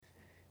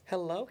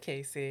Hello,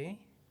 Casey.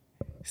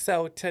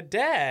 So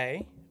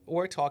today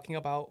we're talking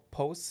about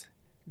post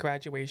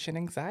graduation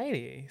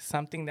anxiety,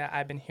 something that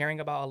I've been hearing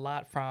about a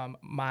lot from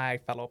my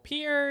fellow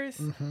peers.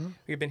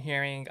 We've been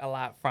hearing a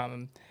lot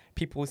from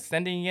people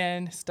sending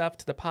in stuff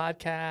to the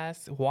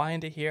podcast, wanting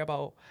to hear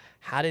about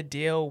how to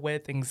deal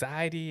with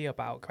anxiety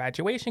about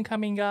graduation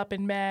coming up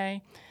in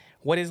May.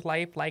 What is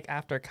life like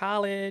after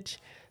college?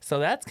 So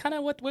that's kind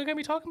of what we're going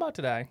to be talking about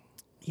today.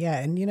 Yeah,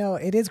 and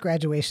it is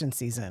graduation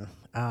season.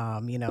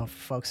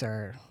 Folks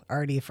are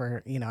already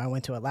I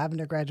went to a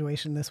Lavender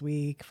graduation this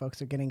week.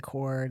 Folks are getting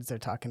cords. They're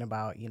talking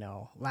about,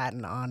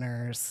 Latin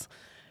honors,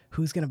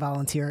 who's going to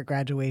volunteer at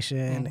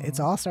graduation. It's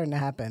all starting to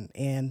happen.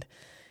 And,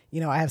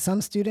 I have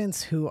some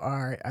students who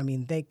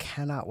they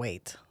cannot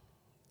wait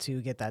to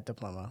get that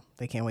diploma.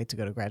 They can't wait to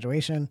go to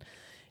graduation.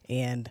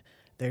 And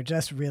they're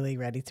just really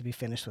ready to be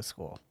finished with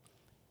school.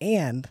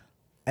 And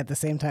at the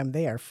same time,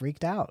 they are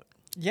freaked out.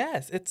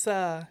 Yes, it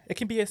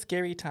can be a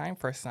scary time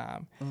for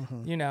some.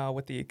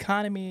 With the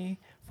economy,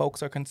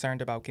 folks are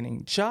concerned about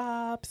getting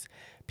jobs.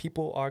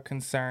 People are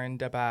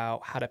concerned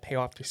about how to pay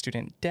off their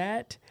student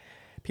debt.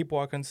 People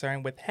are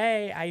concerned with,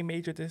 hey, I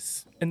majored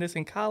in this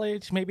in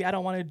college. Maybe I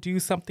don't want to do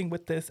something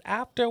with this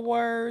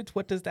afterwards.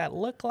 What does that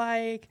look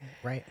like?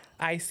 Right.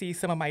 I see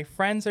some of my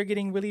friends are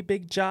getting really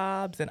big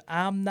jobs and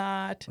I'm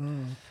not.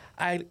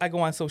 I go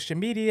on social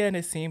media and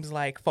it seems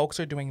like folks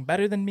are doing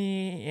better than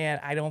me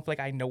and I don't feel like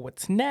I know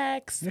what's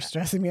next. You're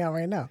stressing me out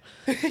right now.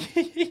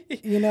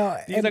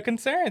 These are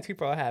concerns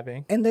people are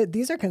having. And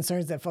these are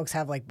concerns that folks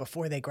have like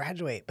before they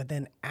graduate. But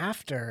then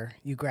after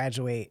you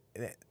graduate,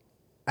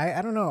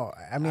 I don't know.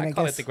 I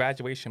call guess it the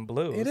graduation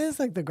blues. It is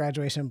like the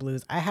graduation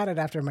blues. I had it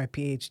after my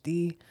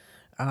PhD.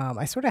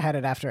 I sort of had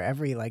it after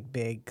every like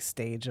big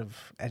stage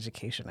of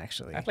education,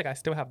 actually. I feel like I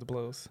still have the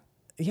blues.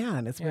 Yeah,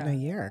 and it's been a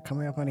year,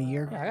 coming up on a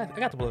year. Yeah, I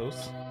got the blues.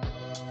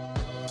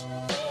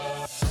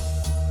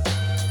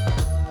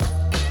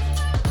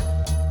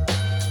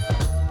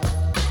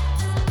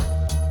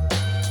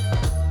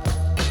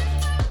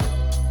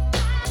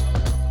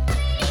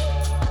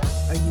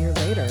 A year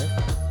later,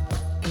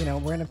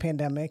 we're in a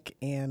pandemic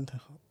and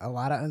a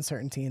lot of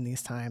uncertainty in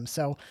these times.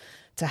 So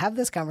to have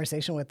this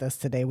conversation with us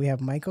today, we have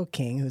Michael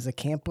King, who's a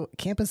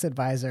campus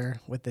advisor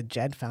with the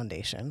JED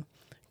Foundation,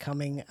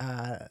 coming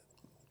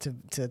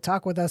to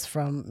talk with us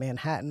from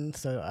Manhattan.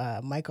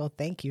 So, Michael,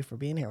 thank you for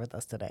being here with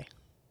us today.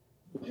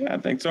 Yeah,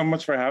 thanks so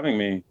much for having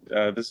me.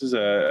 This is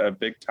a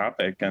big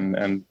topic, and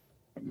I'm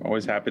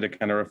always happy to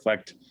kind of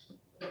reflect.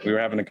 We were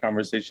having a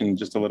conversation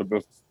just a little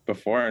bit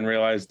before and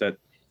realized that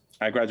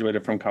I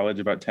graduated from college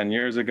about 10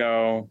 years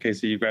ago.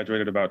 Casey, you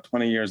graduated about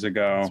 20 years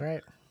ago. That's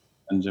right.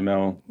 And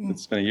Jamil,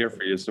 it's been a year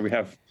for you. So we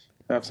have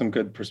some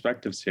good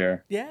perspectives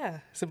here. Yeah,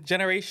 some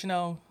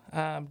generational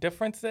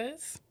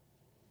differences.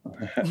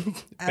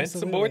 Absolutely.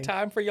 Some more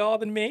time for y'all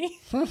than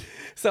me.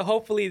 So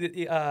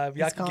hopefully y'all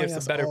can give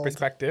some better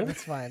perspective.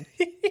 That's fine.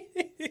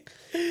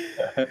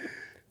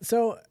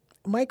 So,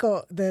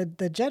 Michael,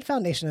 the JED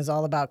Foundation is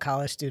all about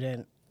college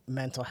student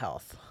mental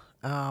health.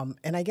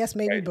 And I guess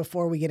maybe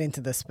before we get into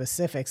the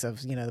specifics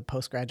of, the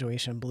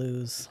post-graduation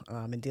blues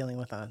and dealing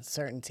with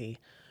uncertainty,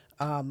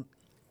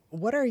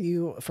 what are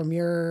you, from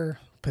your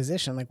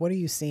position, like what are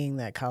you seeing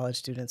that college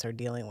students are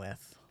dealing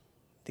with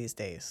these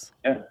days?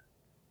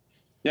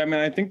 Yeah,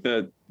 I think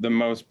the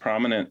most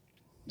prominent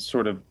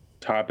sort of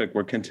topic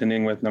we're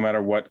continuing with, no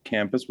matter what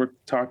campus we're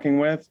talking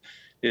with,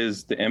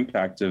 is the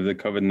impact of the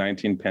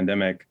COVID-19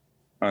 pandemic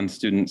on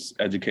students'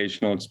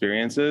 educational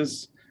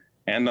experiences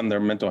and on their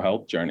mental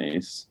health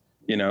journeys.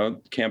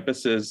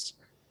 Campuses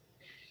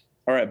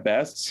are at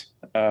best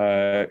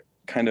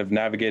kind of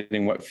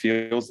navigating what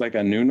feels like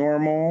a new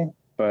normal,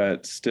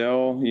 but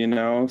still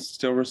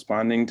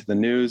responding to the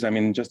news.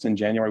 Just in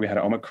January, we had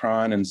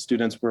Omicron and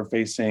students were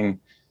facing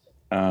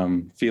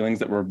feelings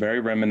that were very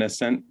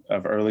reminiscent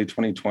of early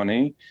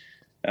 2020.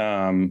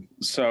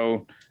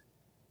 So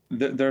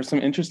there are some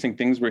interesting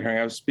things we're hearing.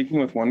 I was speaking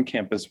with one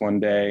campus one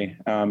day.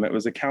 It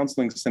was a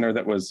counseling center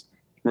that was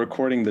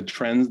recording the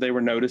trends they were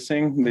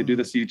noticing. They do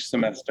this each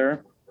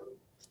semester.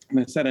 And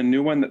they said a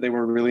new one that they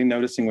were really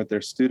noticing with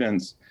their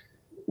students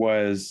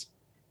was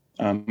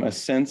a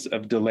sense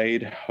of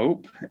delayed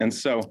hope. And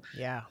so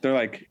they're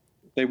like,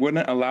 they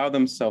wouldn't allow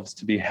themselves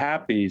to be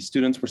happy.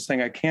 Students were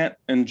saying, I can't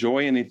enjoy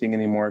anything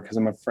anymore because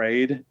I'm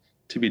afraid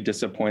to be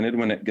disappointed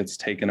when it gets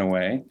taken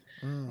away.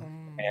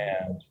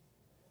 And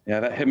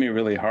that hit me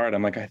really hard.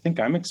 I'm like, I think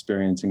I'm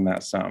experiencing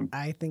that some.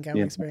 I think I'm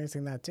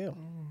experiencing that too.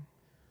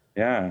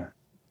 Yeah.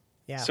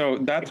 So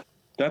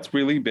that's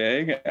really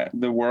big.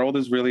 The world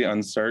is really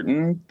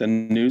uncertain. The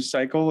news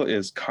cycle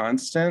is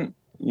constant,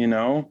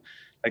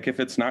 like if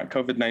it's not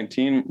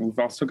COVID-19, we've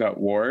also got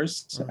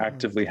wars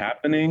actively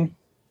happening.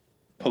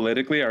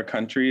 Politically, our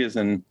country is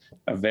in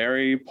a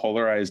very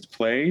polarized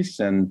place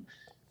and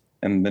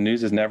the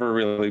news is never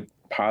really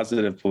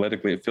positive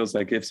politically. It feels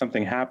like if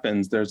something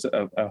happens, there's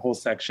a whole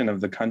section of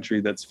the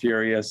country that's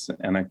furious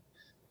and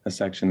a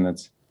section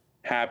that's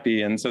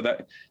happy. And so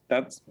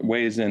that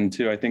weighs in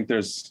too. I think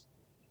there's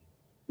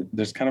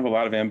kind of a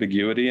lot of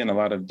ambiguity and a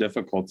lot of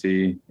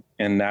difficulty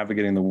in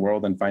navigating the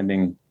world and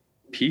finding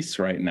peace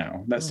right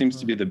now. That seems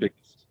to be the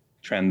biggest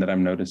trend that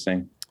I'm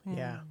noticing.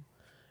 Yeah.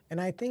 And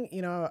I think,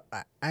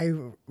 I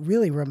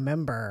really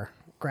remember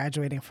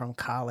graduating from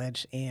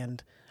college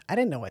and I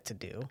didn't know what to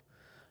do.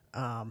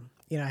 I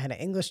had an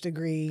English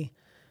degree.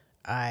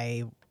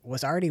 I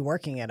was already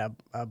working at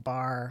a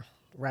bar,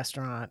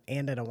 restaurant,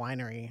 and at a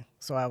winery.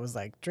 So I was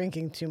like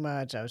drinking too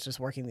much. I was just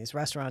working these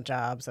restaurant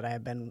jobs that I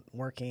had been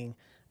working.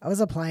 I was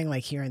applying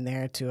like here and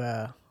there to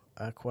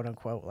a quote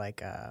unquote,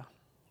 like a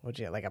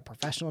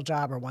professional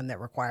job or one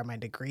that required my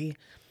degree.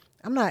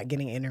 I'm not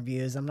getting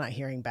interviews. I'm not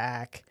hearing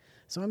back.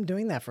 So I'm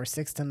doing that for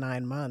 6 to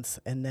 9 months.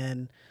 And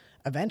then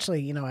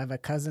eventually, I have a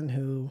cousin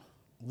who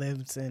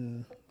lives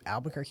in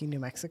Albuquerque, New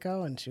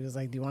Mexico. And she was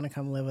like, do you want to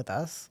come live with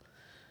us?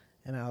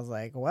 And I was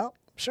like, well,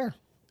 sure.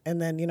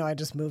 And then, I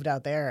just moved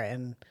out there.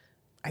 And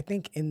I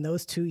think in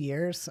those 2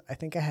 years, I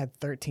think I had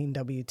 13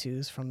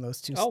 W-2s from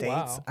those two states.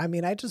 Wow. I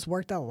mean, I just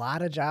worked a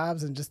lot of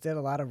jobs and just did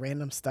a lot of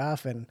random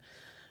stuff. And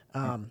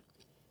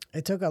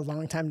it took a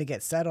long time to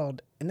get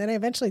settled. And then I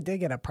eventually did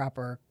get a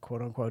proper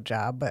quote unquote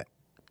job. But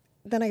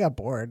then I got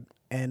bored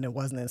and it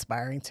wasn't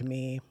inspiring to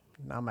me,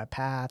 on my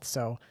path.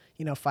 So,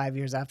 5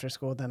 years after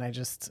school, then I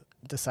just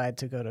decided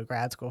to go to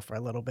grad school for a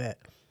little bit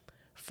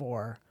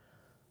for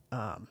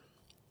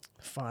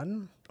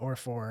fun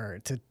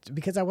or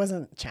because I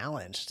wasn't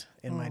challenged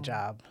in my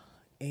job.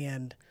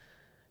 And,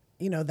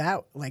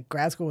 that like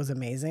grad school was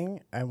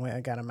amazing. I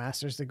got a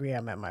master's degree.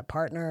 I met my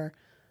partner.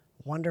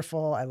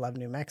 Wonderful. I love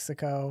New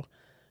Mexico.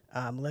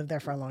 Lived there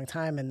for a long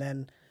time. And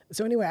then,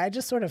 so anyway, I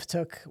just sort of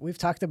we've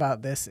talked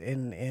about this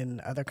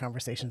in other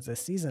conversations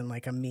this season,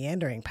 like a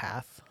meandering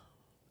path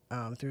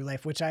through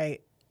life, which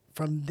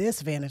from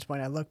this vantage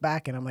point, I look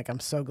back and I'm like, I'm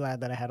so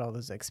glad that I had all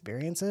those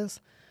experiences.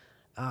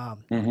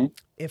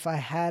 If I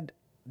had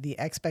the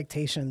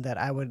expectation that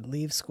I would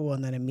leave school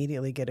and then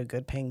immediately get a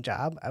good paying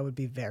job, I would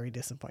be very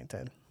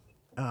disappointed.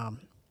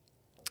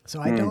 So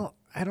I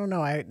don't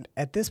know.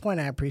 At this point,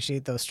 I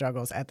appreciate those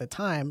struggles. At the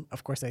time,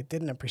 of course, I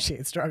didn't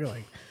appreciate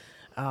struggling.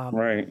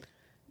 Right.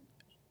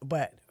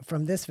 But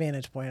from this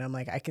vantage point, I'm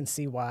like, I can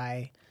see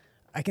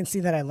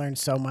that I learned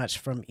so much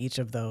from each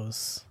of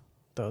those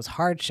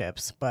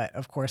hardships. But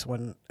of course,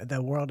 when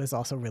the world is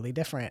also really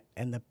different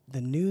and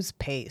the news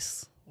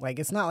pace, like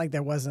it's not like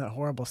there wasn't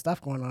horrible stuff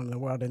going on in the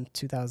world in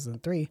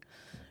 2003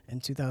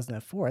 and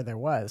 2004. There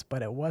was,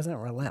 but it wasn't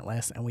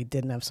relentless and we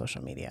didn't have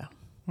social media.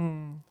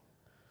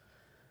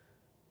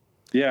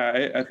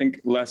 Yeah, I think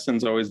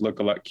lessons always look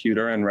a lot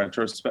cuter in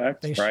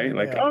retrospect, right? Sure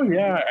Like, do. oh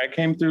yeah, I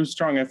came through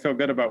strong. I feel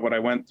good about what I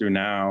went through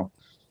now.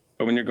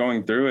 But when you're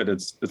going through it,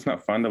 it's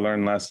not fun to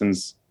learn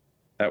lessons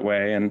that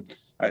way. And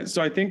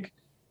so I think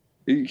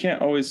you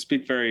can't always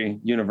speak very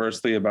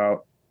universally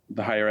about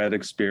the higher ed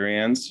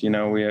experience. We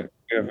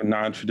have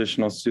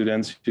non-traditional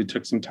students who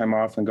took some time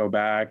off and go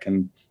back,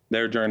 and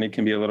their journey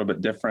can be a little bit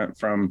different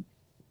from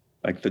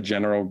like the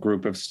general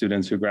group of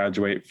students who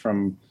graduate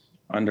from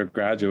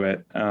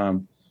undergraduate.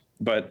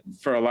 But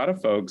for a lot of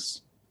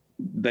folks,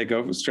 they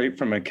go straight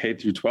from a K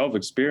through 12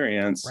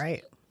 experience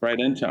right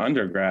into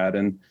undergrad.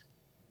 And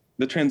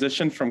the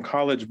transition from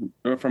college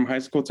or from high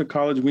school to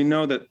college, we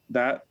know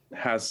that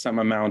has some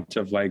amount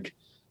of like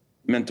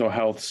mental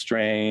health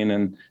strain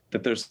and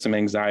that there's some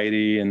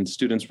anxiety and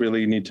students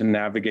really need to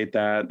navigate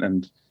that.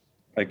 And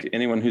like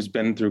anyone who's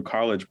been through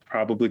college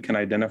probably can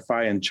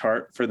identify and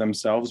chart for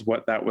themselves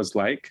what that was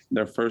like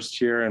their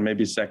first year and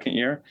maybe second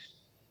year.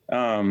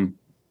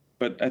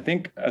 But I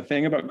think a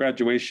thing about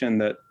graduation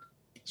that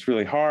is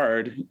really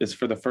hard is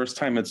for the first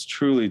time, it's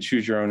truly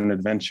choose your own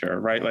adventure,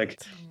 right? Like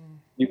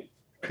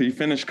you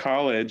finish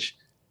college,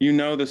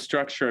 the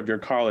structure of your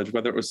college,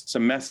 whether it was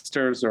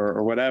semesters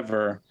or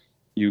whatever,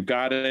 you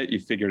got it, you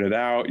figured it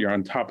out, you're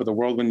on top of the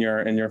world when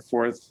you're in your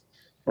fourth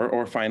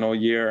or final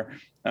year.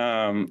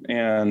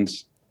 And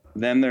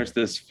then there's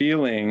this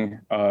feeling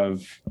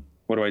of,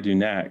 what do I do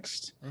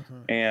next?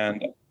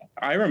 And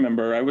I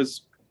remember I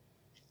was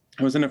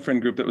in a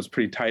friend group that was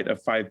pretty tight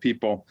of 5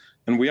 people,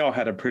 and we all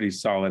had a pretty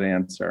solid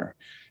answer.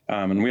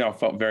 And we all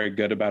felt very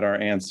good about our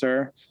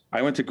answer.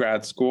 I went to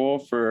grad school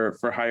for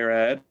higher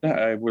ed.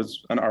 I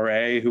was an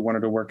RA who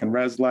wanted to work in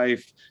res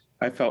life.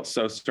 I felt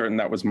so certain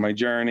that was my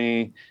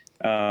journey.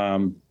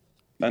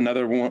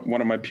 Another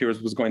one of my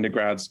peers was going to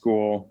grad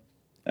school.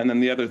 And then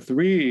the other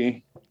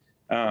 3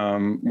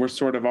 were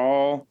sort of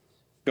all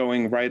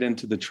going right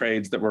into the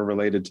trades that were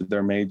related to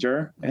their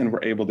major and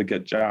were able to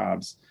get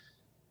jobs.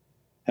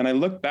 And I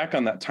look back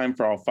on that time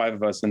for all 5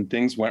 of us, and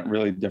things went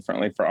really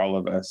differently for all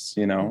of us.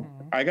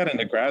 I got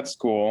into grad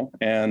school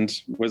and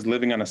was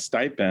living on a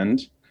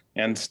stipend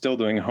and still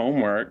doing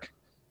homework.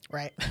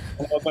 Right.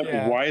 And I was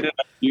like, why did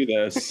I do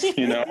this?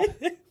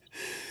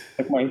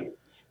 Like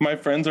my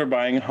friends are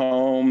buying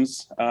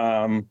homes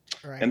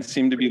and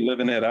seem to be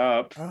living it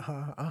up.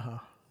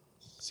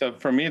 So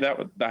for me,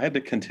 I had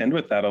to contend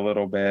with that a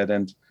little bit.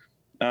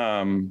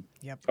 And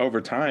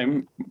over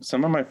time,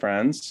 some of my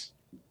friends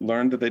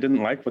learned that they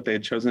didn't like what they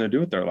had chosen to do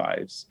with their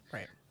lives.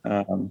 Right.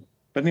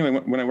 But anyway,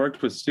 when I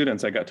worked with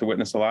students, I got to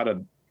witness a lot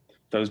of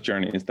those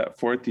journeys, that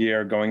 4th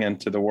year going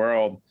into the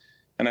world.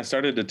 And I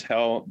started to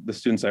tell the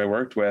students I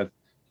worked with,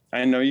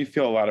 I know you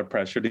feel a lot of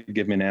pressure to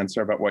give me an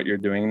answer about what you're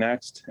doing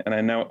next. And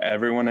I know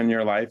everyone in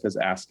your life is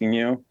asking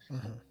you,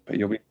 but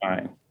you'll be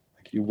fine.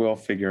 Like, you will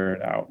figure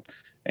it out.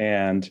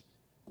 And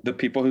the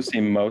people who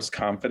seem most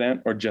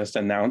confident or just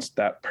announced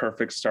that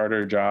perfect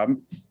starter job,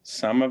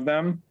 some of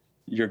them,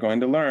 you're going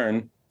to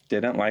learn,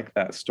 didn't like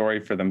that story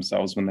for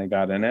themselves when they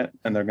got in it,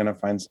 and they're going to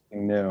find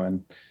something new.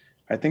 And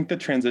I think the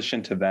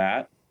transition to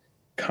that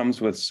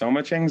comes with so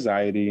much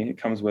anxiety. It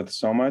comes with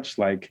so much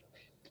like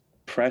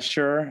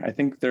pressure. I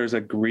think there's a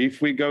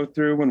grief we go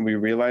through when we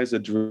realize a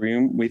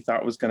dream we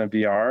thought was going to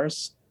be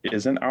ours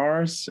isn't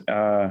ours.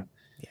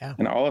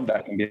 And all of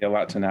that can be a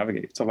lot to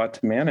navigate. It's a lot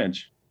to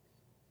manage.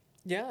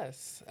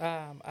 Yes,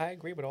 I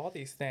agree with all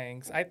these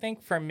things. I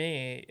think for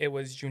me, it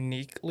was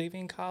unique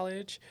leaving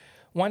college.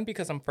 One,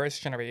 because I'm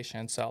first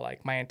generation, so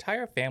like my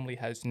entire family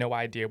has no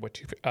idea what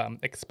to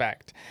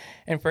expect.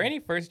 And for any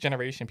first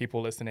generation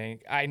people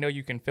listening, I know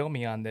you can feel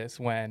me on this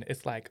when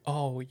it's like,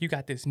 oh, you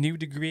got this new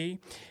degree,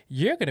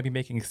 you're gonna be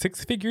making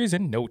six figures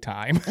in no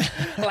time.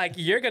 Like,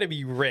 you're gonna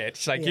be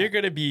rich, like you're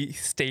gonna be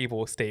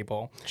stable.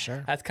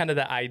 Sure. That's kind of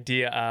the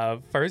idea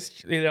of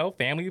first,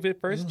 family with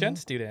first gen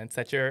students,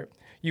 that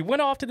you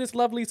went off to this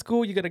lovely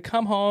school, you're gonna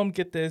come home,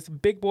 get this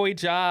big boy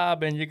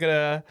job, and you're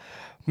gonna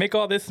make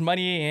all this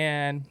money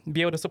and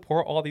be able to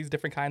support all these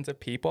different kinds of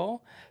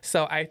people.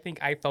 So I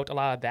think I felt a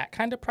lot of that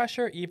kind of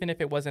pressure, even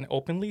if it wasn't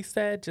openly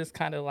said, just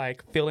kind of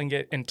like feeling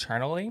it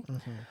internally.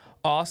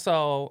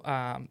 Also,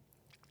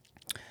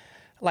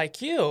 like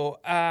you,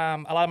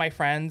 a lot of my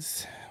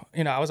friends,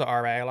 I was an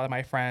RA, a lot of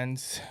my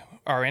friends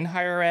are in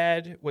higher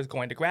ed, was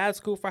going to grad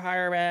school for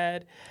higher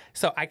ed.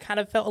 So I kind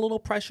of felt a little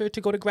pressure to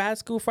go to grad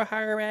school for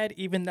higher ed,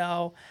 even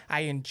though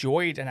I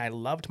enjoyed and I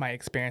loved my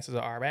experience as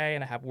an RA,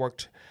 and I have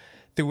worked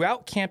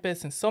throughout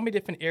campus in so many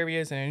different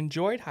areas and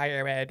enjoyed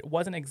higher ed.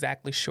 Wasn't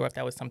exactly sure if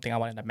that was something I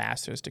wanted a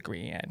master's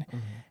degree in.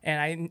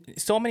 And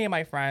so many of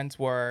my friends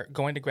were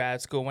going to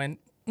grad school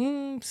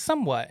and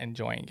somewhat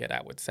enjoying it,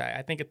 I would say.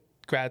 I think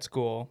grad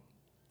school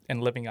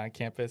and living on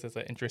campus is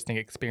an interesting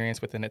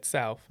experience within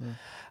itself.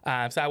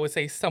 So I would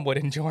say somewhat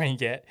enjoying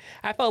it.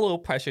 I felt a little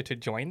pressure to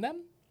join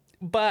them,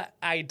 but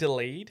I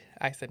delayed.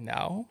 I said,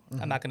 no,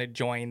 I'm not going to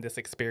join this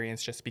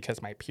experience just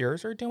because my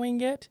peers are doing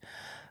it.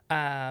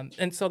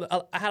 And so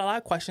I had a lot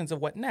of questions of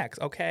what next.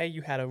 Okay,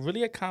 you had a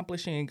really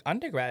accomplishing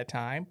undergrad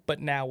time, but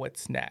now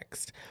what's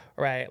next,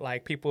 right?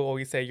 Like, people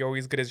always say you're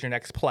always good as your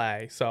next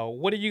play. So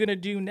what are you going to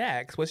do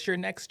next? What's your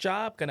next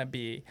job going to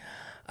be?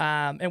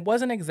 And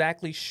wasn't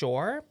exactly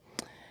sure,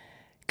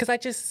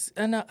 because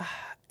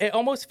it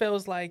almost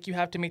feels like you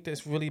have to make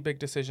this really big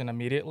decision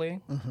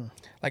immediately.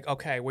 Like,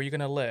 okay, where you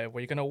gonna live?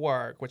 Where you gonna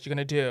work? What you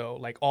gonna do?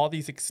 Like, all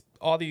these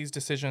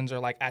decisions are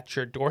like at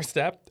your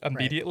doorstep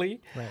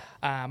immediately. Right.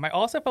 I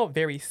also felt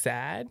very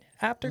sad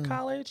after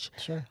college.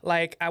 Sure.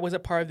 Like, I was a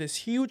part of this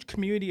huge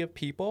community of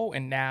people,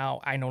 and now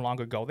I no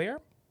longer go there.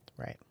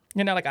 Right.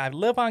 Like, I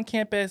live on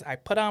campus, I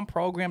put on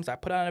programs, I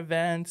put on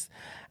events,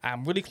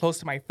 I'm really close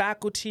to my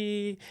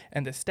faculty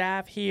and the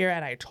staff here,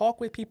 and I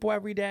talk with people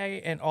every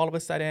day, and all of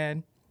a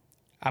sudden,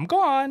 I'm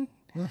gone.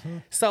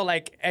 So,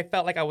 like, I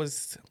felt like I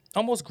was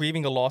almost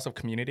grieving a loss of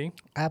community.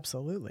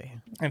 Absolutely.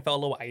 And felt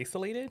a little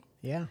isolated.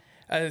 Yeah.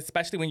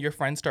 Especially when your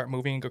friends start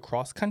moving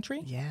across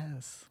country.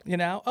 Yes.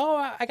 Oh,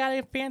 I got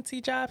a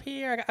fancy job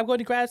here. I'm going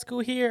to grad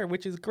school here,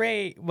 which is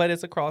great, but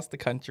it's across the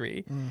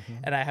country.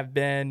 And I have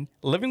been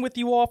living with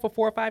you all for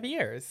 4 or 5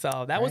 years.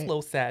 So that was a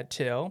little sad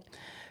too.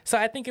 So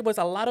I think it was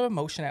a lot of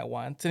emotion at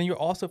once. And you're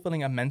also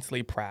feeling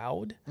immensely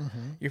proud.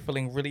 You're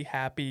feeling really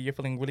happy. You're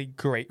feeling really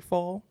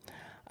grateful.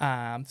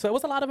 So it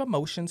was a lot of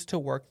emotions to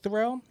work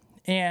through.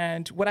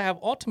 And what I have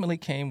ultimately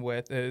came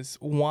with is,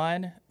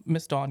 one,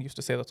 Miss Dawn used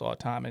to say this all the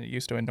time, and it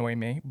used to annoy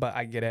me, but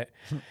I get it.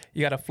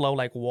 You got to flow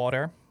like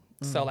water.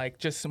 So, like,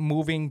 just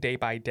moving day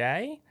by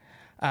day.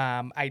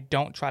 I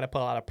don't try to put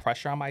a lot of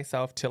pressure on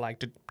myself to,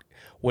 like,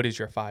 what is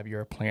your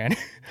 5-year plan?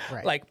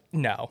 Like,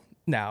 no.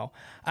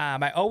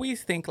 I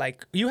always think,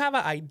 like, you have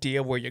an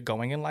idea where you're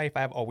going in life.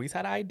 I've always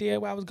had an idea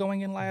where I was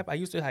going in life. I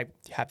used to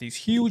have these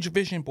huge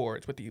vision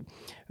boards with the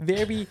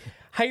very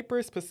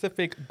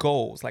hyper-specific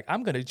goals. Like,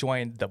 I'm going to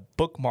join the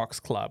Bookmarks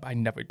Club. I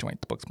never joined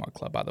the Bookmarks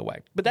Club, by the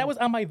way. But that was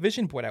on my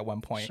vision board at one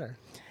point. Sure.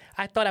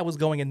 I thought I was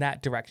going in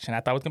that direction.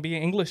 I thought I was going to be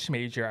an English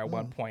major at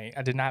one point.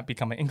 I did not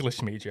become an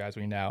English major, as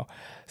we know.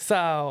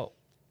 So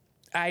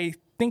I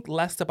think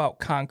less about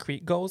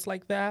concrete goals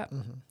like that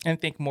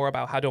and think more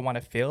about how do I want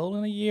to feel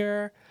in a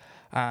year.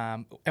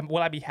 And will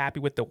I be happy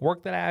with the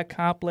work that I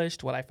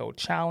accomplished? Will I feel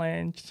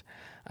challenged?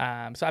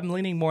 So I'm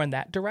leaning more in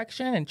that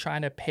direction and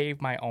trying to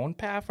pave my own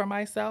path for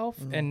myself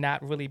and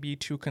not really be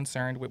too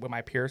concerned with what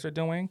my peers are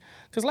doing.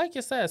 Because like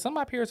you said, some of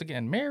my peers are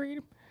getting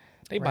married.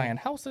 They buying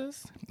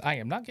houses. I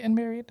am not getting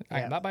married.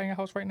 I am not buying a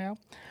house right now.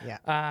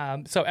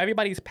 So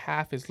everybody's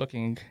path is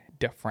looking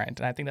different.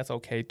 And I think that's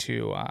okay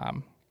to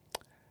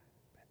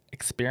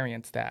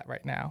experience that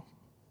right now.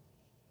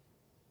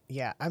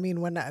 Yeah. I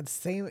mean, when that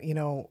same,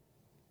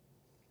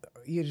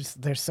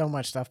 there's so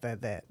much stuff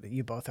that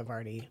you both have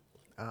already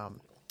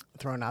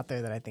thrown out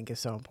there that I think is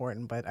so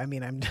important. But I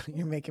mean,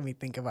 you're making me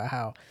think about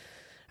how,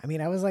 I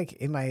mean, I was like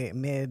in my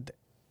mid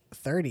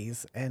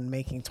 30s and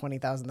making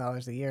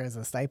 $20,000 a year as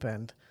a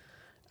stipend,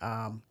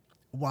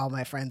 while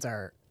my friends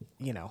are,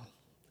 you know,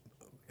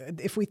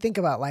 if we think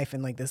about life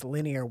in like this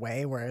linear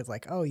way where it's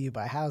like, oh, you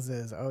buy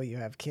houses, oh, you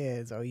have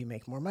kids, oh, you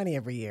make more money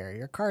every year,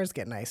 your cars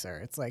get nicer.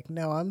 It's like,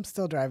 no, I'm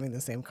still driving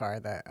the same car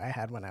that I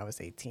had when I was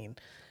 18,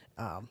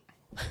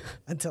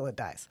 until it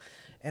dies.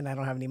 And I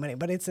don't have any money.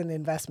 But it's an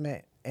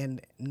investment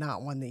and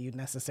not one that you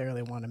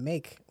necessarily want to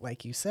make,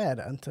 like you said,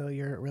 until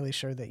you're really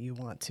sure that you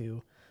want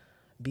to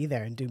be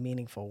there and do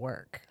meaningful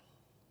work.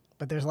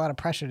 But there's a lot of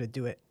pressure to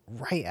do it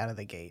right out of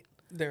the gate.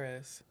 There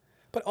is.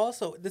 But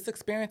also, this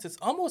experience is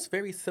almost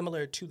very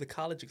similar to the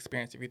college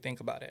experience if you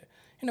think about it.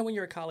 You know, when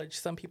you're at college,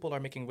 some people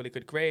are making really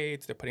good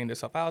grades, they're putting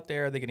themselves out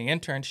there, they're getting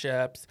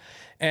internships,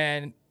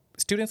 and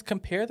students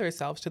compare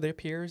themselves to their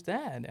peers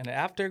then. And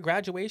after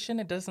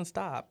graduation, it doesn't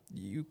stop.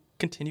 You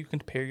continue to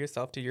compare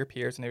yourself to your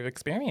peers and their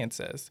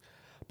experiences.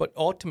 But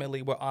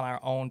ultimately, we're on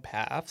our own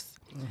paths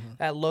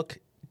that look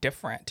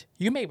different.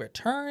 You may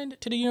return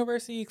to the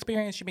university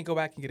experience, you may go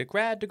back and get a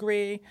grad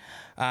degree,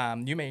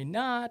 you may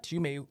not,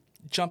 you may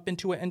jump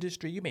into an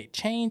industry, you may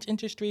change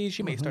industries,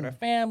 you may start a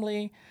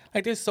family.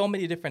 Like there's so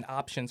many different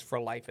options for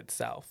life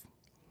itself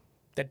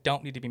that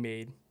don't need to be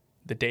made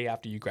the day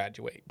after you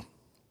graduate.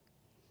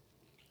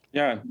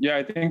 Yeah,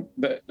 I think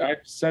that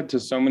I've said to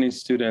so many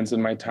students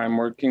in my time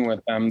working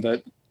with them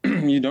that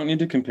you don't need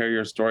to compare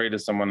your story to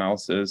someone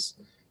else's.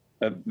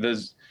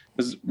 This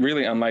is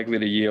really unlikely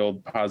to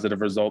yield positive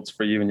results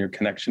for you and your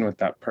connection with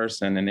that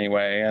person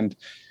anyway.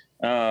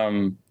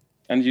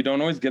 And you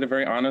don't always get a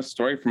very honest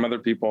story from other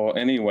people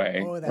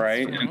anyway,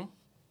 right? True. And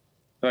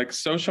like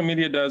social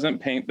media doesn't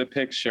paint the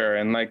picture,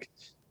 and like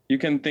you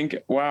can think,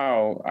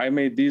 wow, I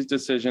made these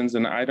decisions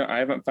and I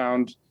haven't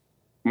found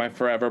my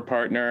forever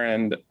partner,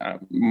 and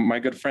my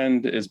good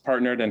friend is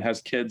partnered and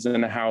has kids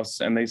in a house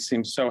and they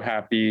seem so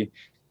happy.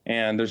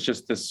 And there's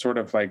just this sort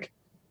of like,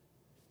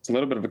 it's a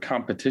little bit of a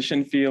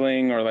competition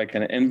feeling, or like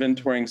an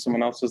inventorying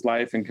someone else's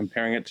life and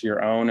comparing it to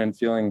your own and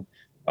feeling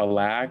a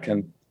lack.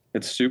 And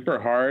it's super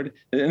hard,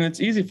 and it's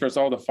easy for us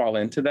all to fall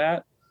into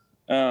that.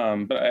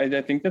 But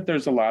I think that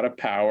there's a lot of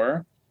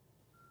power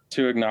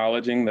to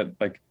acknowledging that,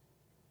 like,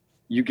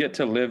 you get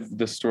to live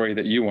the story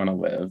that you want to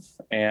live.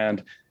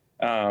 And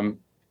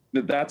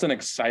that's an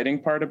exciting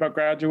part about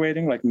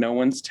graduating. Like, no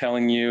one's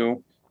telling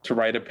you to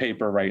write a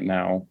paper right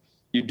now.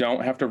 You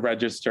don't have to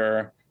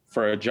register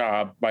for a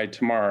job by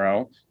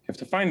tomorrow. You have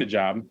to find a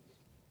job.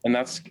 And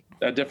that's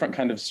a different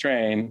kind of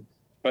strain,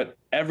 but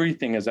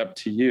everything is up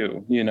to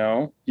you. You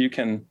know, you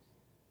can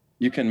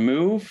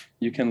move,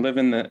 you can live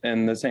in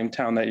the same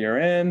town that you're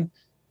in.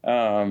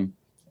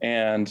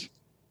 And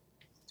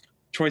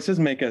choices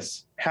make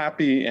us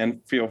happy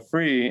and feel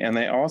free. And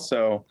they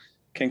also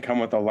can come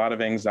with a lot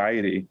of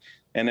anxiety.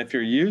 And if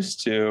you're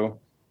used to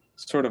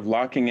sort of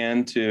locking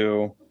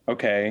into,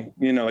 okay,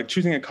 you know, like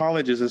choosing a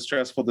college is a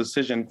stressful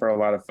decision for a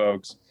lot of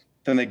folks,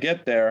 then they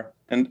get there.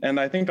 And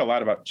I think a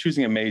lot about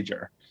choosing a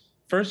major.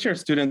 First year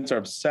students are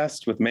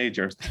obsessed with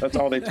majors. That's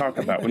all they talk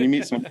about. When you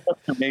meet someone,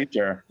 what's your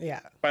major? Yeah.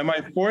 By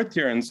my fourth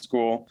year in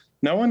school,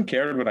 no one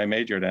cared what I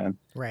majored in.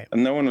 Right.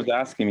 And no one was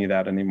asking me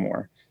that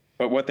anymore.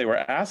 But what they were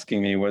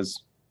asking me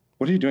was,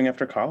 what are you doing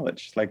after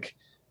college? Like,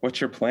 what's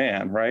your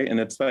plan, right? And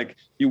it's like,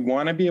 you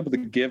want to be able to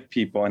give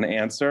people an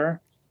answer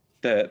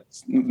that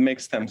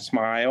makes them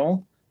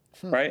smile,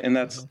 right? And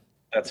that's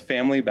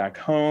family back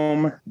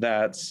home.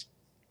 That's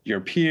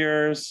your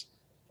peers.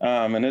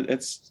 And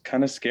it's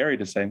kind of scary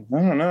to say,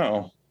 I don't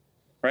know,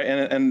 right?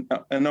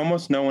 And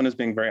almost no one is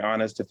being very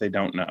honest if they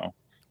don't know.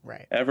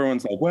 Right.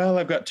 Everyone's like, well,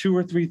 I've got 2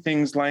 or 3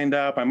 things lined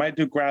up. I might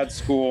do grad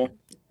school.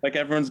 Like,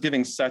 everyone's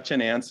giving such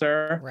an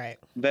answer, right,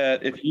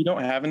 that if you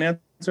don't have an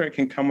answer, it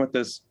can come with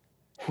this,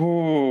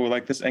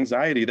 like this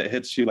anxiety that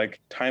hits you, like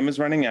time is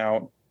running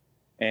out.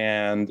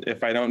 And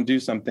if I don't do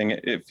something,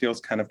 it feels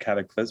kind of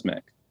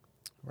cataclysmic.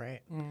 Right.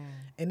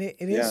 And it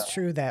is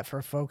true that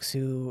for folks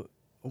who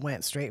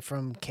went straight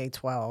from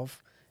K-12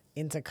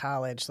 into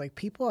college, like,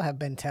 people have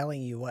been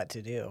telling you what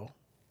to do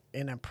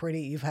in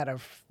you've had a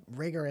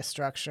rigorous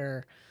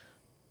structure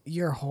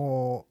your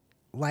whole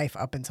life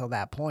up until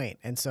that point.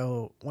 And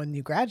so when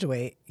you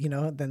graduate, you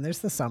know, then there's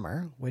the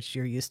summer, which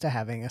you're used to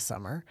having a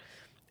summer.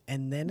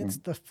 And then it's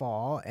the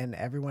fall and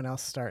everyone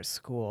else starts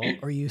school,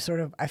 or you sort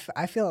of,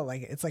 I feel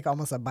like it's like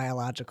almost a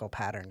biological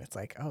pattern. It's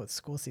like, oh, it's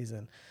school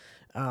season.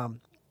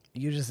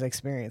 You just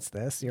experienced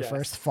this, your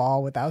first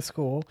fall without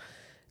school.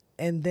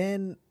 And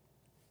then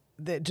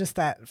just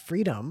that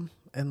freedom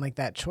and like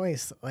that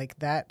choice, like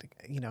that,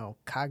 you know,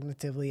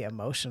 cognitively,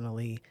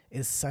 emotionally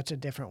is such a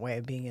different way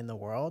of being in the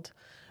world,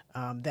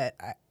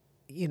 that,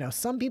 you know,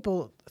 some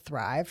people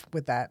thrive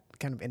with that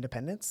kind of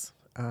independence.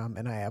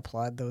 And I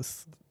applaud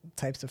those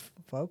types of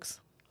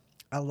folks.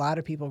 A lot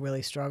of people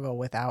really struggle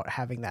without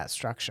having that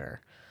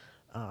structure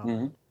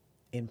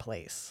in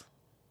place.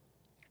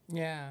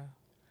 Yeah.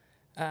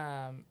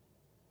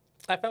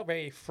 I felt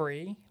very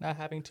free not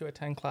having to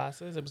attend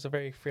classes. It was a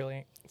very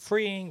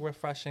freeing,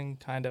 refreshing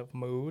kind of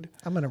mood.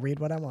 I'm going to read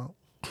what I want.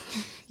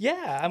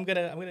 yeah, I'm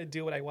gonna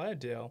do what I want to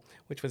do,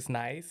 which was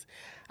nice.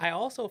 I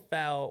also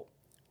felt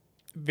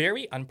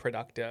very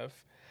unproductive.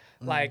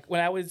 Like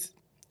when I was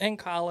in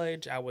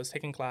college, I was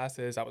taking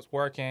classes, I was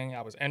working,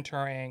 I was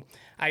entering.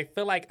 I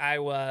feel like I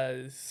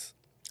was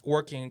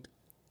working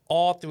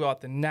all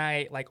throughout the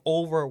night, like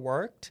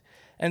overworked.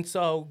 And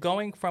so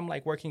going from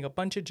like working a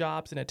bunch of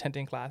jobs and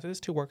attending classes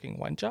to working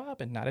one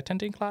job and not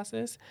attending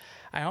classes,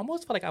 I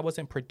almost felt like I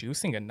wasn't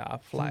producing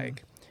enough.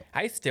 Like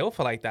I still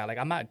feel like that. Like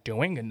I'm not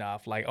doing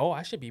enough. Like, oh,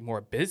 I should be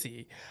more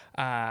busy.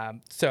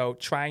 So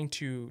trying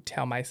to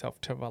tell myself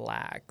to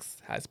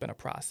relax has been a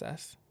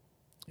process.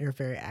 You're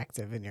very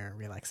active in your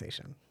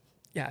relaxation.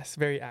 Yes,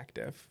 very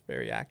active,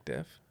 very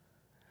active.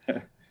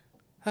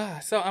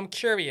 So I'm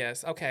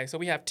curious. Okay, so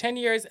we have 10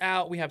 years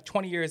out, we have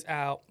 20 years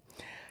out.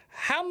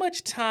 How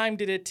much time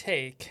did it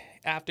take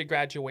after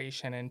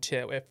graduation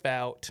until it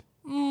felt,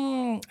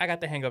 I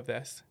got the hang of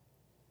this?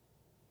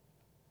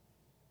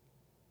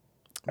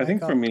 I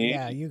think for me,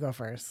 yeah, you go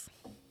first.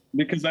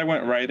 because I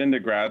went right into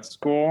grad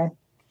school,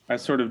 I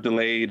sort of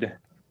delayed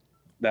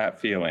that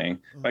feeling.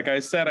 Like I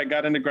said, I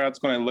got into grad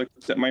school and I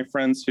looked at my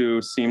friends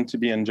who seemed to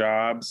be in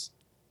jobs.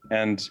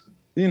 And,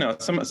 you know,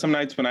 some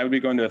nights when I would be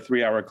going to a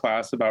 3-hour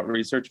class about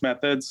research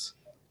methods,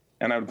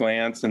 and I would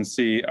glance and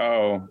see,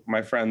 oh,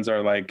 my friends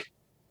are like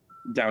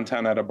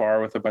downtown at a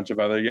bar with a bunch of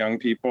other young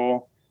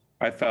people,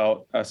 I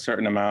felt a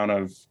certain amount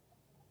of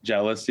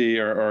jealousy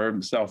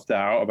or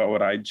self-doubt about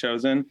what I'd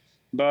chosen.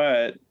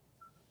 But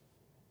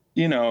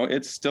you know,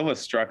 it's still a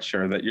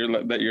structure that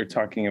you're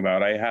talking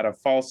about. I had a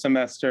fall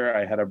semester,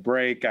 I had a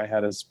break, I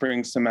had a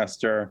spring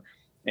semester,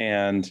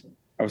 and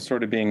I was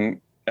sort of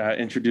being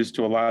introduced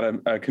to a lot of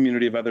a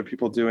community of other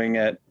people doing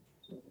it.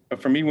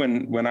 But for me,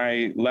 when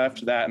I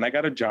left that, and I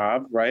got a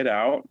job right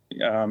out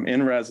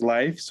in res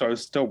life, so I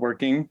was still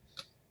working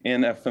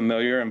in a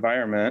familiar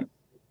environment.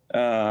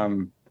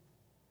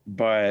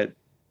 But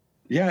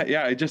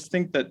yeah, I just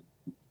think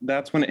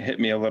that's when it hit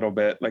me a little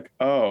bit. Like,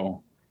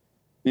 oh,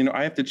 you know,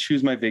 I have to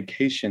choose my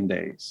vacation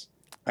days.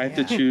 I have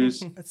to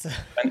choose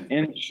an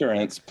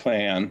insurance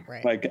plan.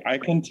 Right. Like I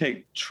can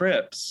take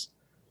trips.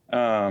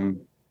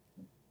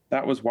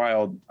 That was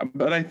wild.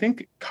 But I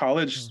think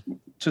college,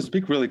 to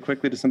speak really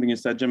quickly to something you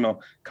said,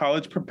 Jamil,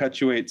 college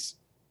perpetuates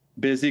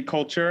busy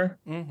culture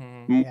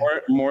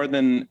more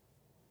than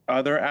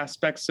other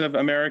aspects of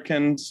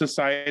American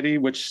society,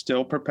 which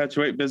still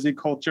perpetuate busy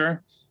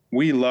culture.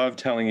 We love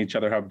telling each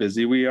other how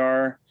busy we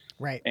are.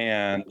 Right.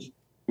 And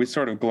we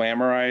sort of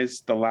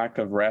glamorize the lack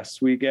of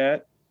rest we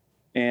get.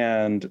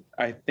 And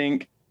I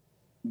think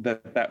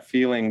that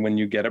feeling when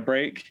you get a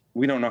break,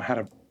 we don't know how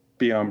to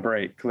be on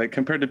break. Like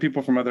compared to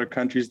people from other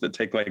countries that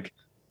take like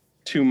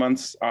 2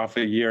 months off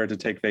a year to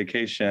take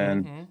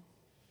vacation,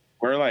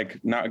 we're like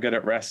not good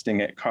at resting.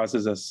 It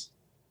causes us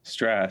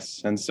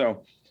stress. And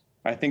so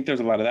I think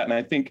there's a lot of that. And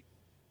I think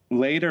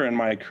later in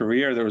my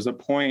career, there was a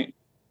point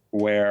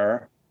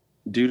where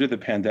due to the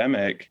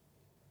pandemic,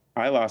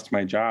 I lost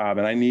my job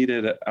and I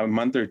needed a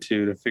month or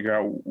two to figure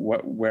out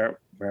where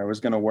I was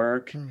going to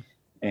work.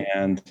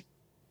 And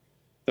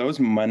those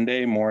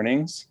Monday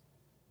mornings,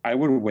 I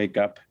would wake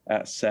up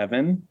at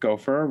 7, go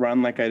for a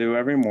run like I do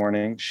every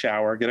morning,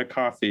 shower, get a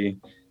coffee,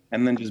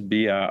 and then just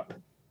be up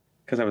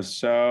because I was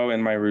so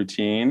in my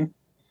routine.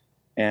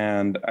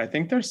 And I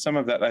think there's some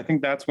of that. I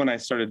think that's when I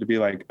started to be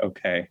like,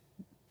 okay,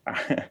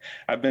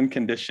 I've been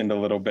conditioned a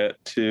little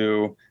bit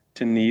to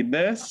need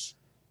this.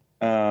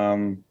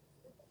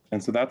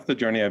 And so that's the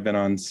journey I've been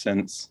on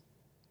since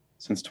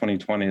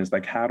 2020 is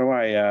like, how do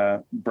I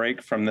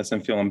break from this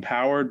and feel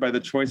empowered by the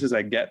choices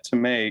I get to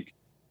make,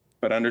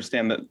 but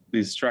understand that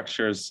these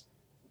structures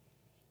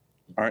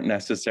aren't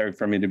necessary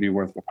for me to be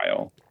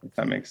worthwhile, if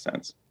that makes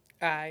sense.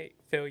 I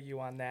feel you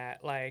on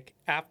that. Like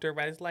after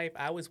res life,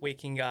 I was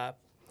waking up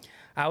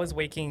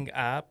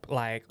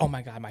like, oh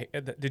my God,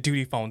 the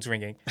duty phone's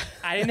ringing.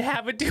 I didn't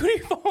have a duty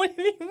phone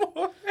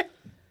anymore.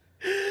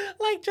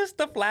 Like just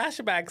the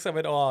flashbacks of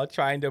it all,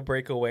 trying to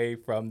break away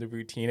from the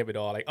routine of it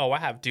all. Like, oh, I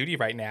have duty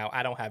right now.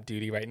 I don't have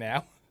duty right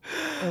now.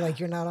 Or like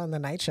you're not on the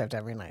night shift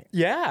every night.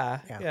 Yeah,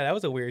 that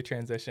was a weird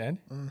transition.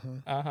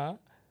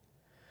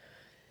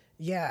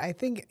 Yeah, I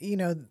think, you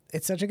know,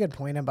 it's such a good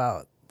point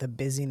about the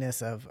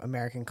busyness of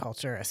American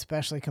culture,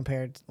 especially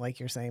compared, like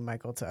you're saying,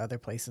 Michael, to other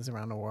places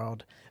around the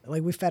world.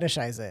 Like we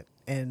fetishize it,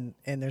 and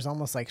there's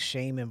almost like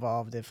shame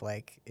involved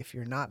if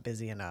you're not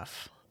busy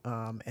enough.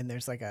 And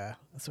there's like a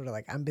sort of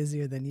like, I'm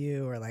busier than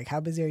you, or like, how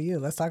busy are you?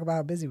 Let's talk about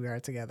how busy we are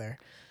together.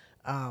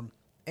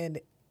 And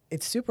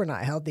it's super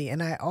not healthy.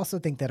 And I also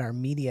think that our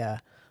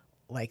media,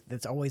 like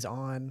that's always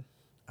on,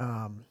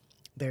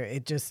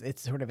 it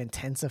sort of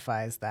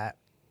intensifies that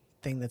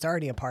thing that's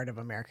already a part of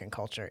American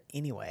culture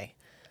anyway.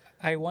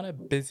 I won a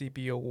Busy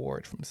Bee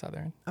Award from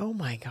Southern. Oh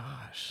my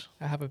gosh.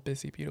 I have a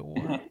Busy Bee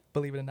Award,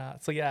 believe it or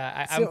not. So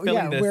yeah, I'm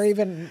feeling this. We're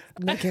even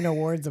making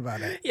awards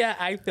about it. Yeah,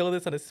 I feel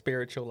this on a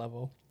spiritual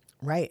level.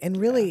 Right. And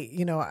really,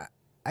 you know,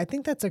 I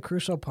think that's a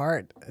crucial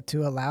part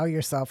to allow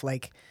yourself,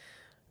 like,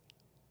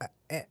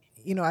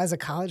 you know, as a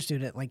college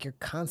student, like you're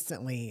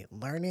constantly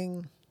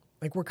learning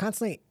like we're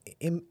constantly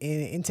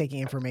intaking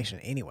information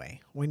anyway.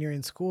 When you're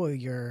in school,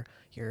 you're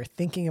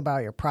thinking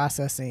about, you're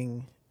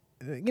processing,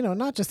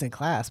 not just in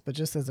class, but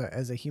just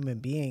as a human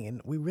being.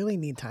 And we really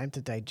need time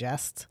to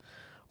digest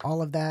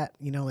all of that.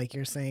 Like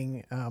you're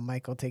saying,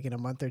 Michael, taking a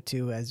month or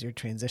two as you're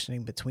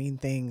transitioning between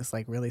things,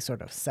 like really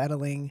sort of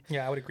settling.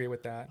 Yeah, I would agree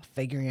with that.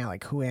 Figuring out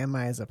like, who am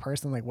I as a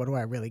person? Like, what do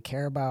I really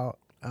care about?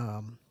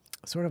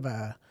 Sort of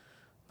not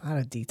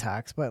a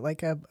detox, but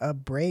like a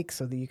break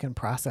so that you can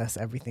process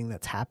everything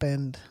that's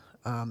happened.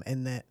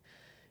 And that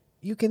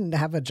you can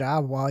have a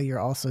job while you're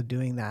also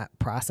doing that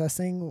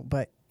processing,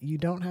 but you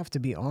don't have to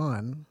be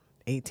on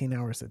 18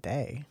 hours a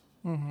day.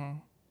 Mm-hmm.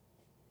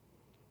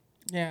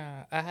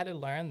 Yeah, I had to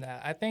learn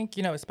that. I think,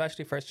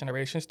 especially first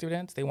generation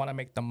students, they want to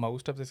make the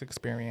most of this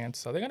experience.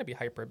 So they're going to be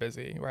hyper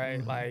busy, right?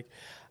 Mm-hmm. Like,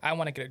 I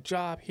want to get a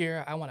job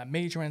here. I want to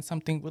major in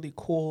something really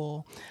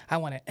cool. I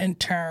want to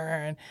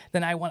intern.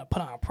 Then I want to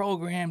put on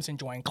programs and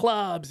join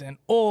clubs and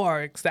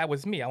orgs. That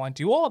was me. I want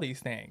to do all these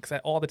things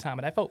all the time.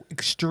 And I felt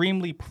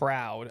extremely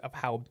proud of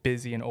how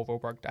busy and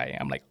overworked I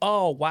am. Like,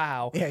 oh,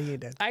 wow. Yeah, you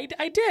did. I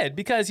did.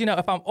 Because,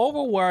 if I'm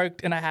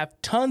overworked and I have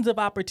tons of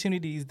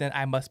opportunities, then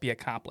I must be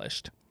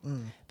accomplished.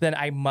 Then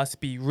I must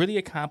be really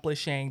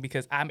accomplishing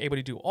because I'm able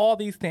to do all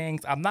these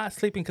things. I'm not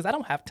sleeping because I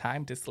don't have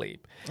time to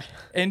sleep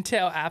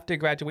until after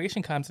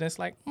graduation comes. And it's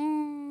like,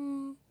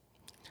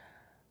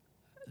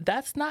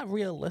 that's not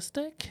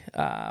realistic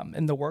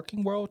in the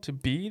working world to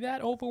be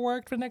that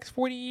overworked for the next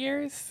 40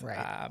 years.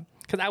 Right.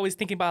 Because I was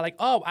thinking about like,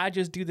 oh, I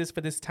just do this for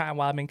this time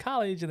while I'm in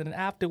college. And then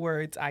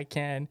afterwards I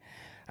can,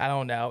 I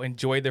don't know,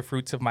 enjoy the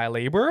fruits of my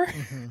labor.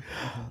 Mm-hmm,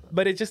 mm-hmm.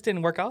 But it just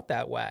didn't work out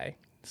that way.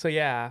 So,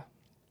 yeah.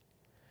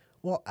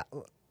 Well,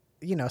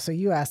 so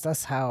you asked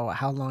us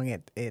how long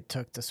it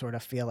took to sort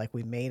of feel like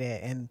we made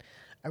it. And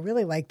I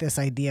really like this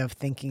idea of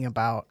thinking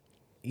about,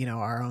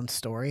 our own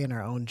story and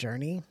our own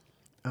journey.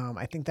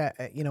 I think that,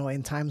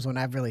 in times when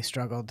I've really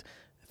struggled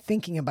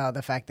thinking about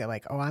the fact that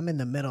like, oh, I'm in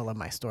the middle of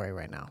my story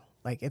right now.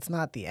 Like, it's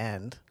not the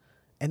end.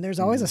 And there's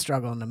always a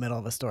struggle in the middle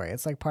of a story.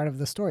 It's like part of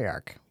the story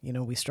arc.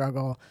 We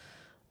struggle,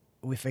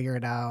 we figure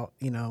it out,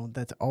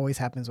 that always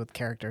happens with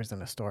characters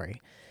in a story.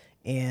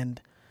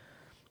 And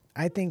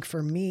I think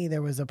for me,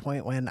 there was a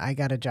point when I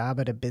got a job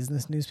at a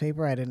business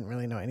newspaper. I didn't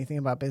really know anything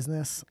about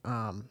business.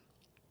 I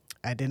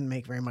didn't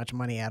make very much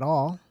money at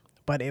all,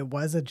 but it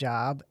was a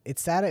job. It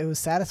was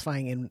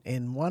satisfying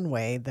in one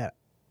way, that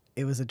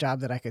it was a job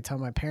that I could tell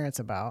my parents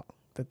about,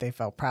 that they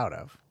felt proud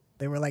of.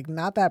 They were like,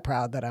 not that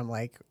proud that I'm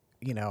like,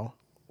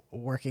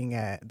 working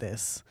at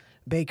this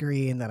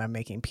bakery and that I'm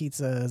making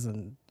pizzas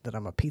and that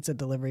I'm a pizza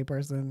delivery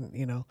person,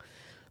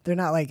 They're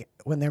not like,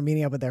 when they're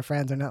meeting up with their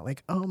friends, they're not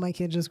like, oh, my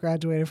kid just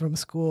graduated from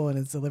school and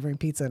is delivering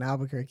pizza in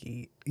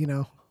Albuquerque.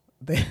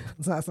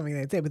 It's not something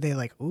they'd say, but they're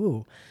like,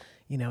 ooh,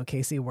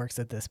 Casey works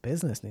at this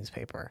business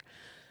newspaper.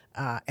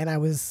 And it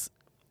was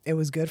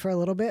good for a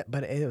little bit,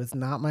 but it was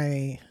not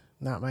my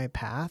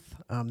path.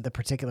 The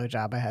particular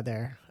job I had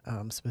there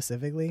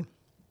specifically,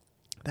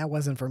 that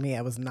wasn't for me.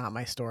 It was not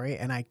my story.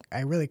 And I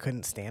really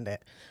couldn't stand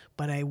it.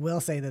 But I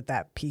will say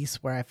that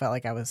piece where I felt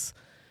like I was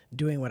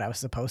doing what I was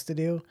supposed to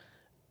do,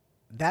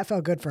 that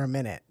felt good for a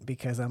minute,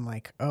 because I'm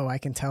like, oh, I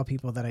can tell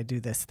people that I do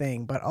this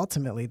thing. But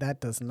ultimately, that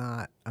does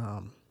not,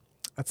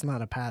 that's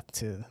not a path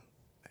to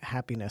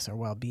happiness or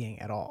well-being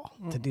at all,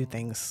 to do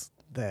things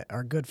that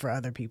are good for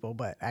other people,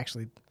 but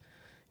actually,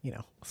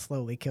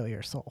 slowly kill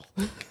your soul.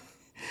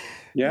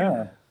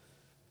 Yeah.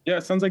 Yeah.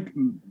 It sounds like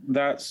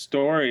that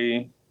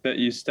story that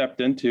you stepped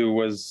into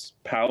was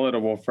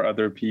palatable for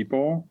other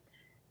people.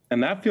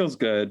 And that feels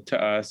good to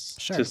us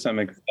to some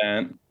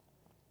extent.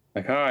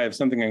 Like, oh, I have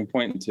something I can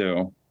point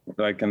to.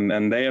 Like,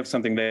 and they have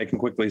something they can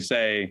quickly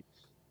say.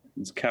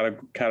 It's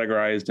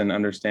categorized and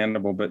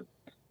understandable, but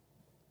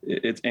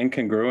it's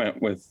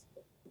incongruent with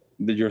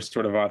your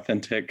sort of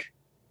authentic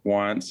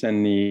wants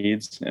and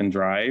needs and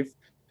drive.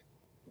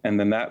 And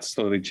then that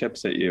slowly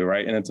chips at you,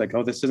 right? And it's like,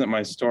 oh, this isn't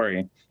my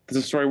story. It's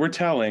a story we're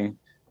telling,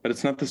 but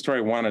it's not the story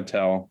I want to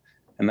tell.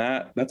 And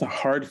that's a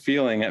hard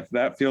feeling.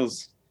 That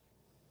feels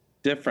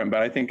different.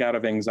 But I think out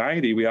of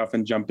anxiety, we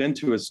often jump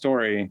into a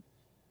story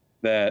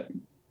that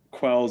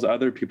quells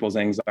other people's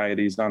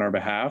anxieties on our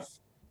behalf.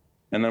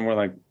 And then we're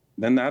like,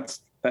 then that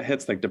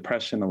hits like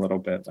depression a little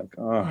bit. Like,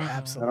 oh,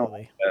 absolutely. I don't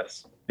like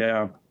this.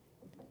 Yeah.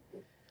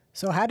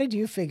 So how did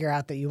you figure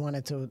out that you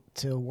wanted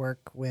to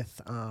work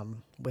with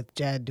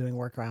Jed doing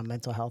work around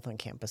mental health on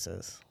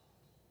campuses?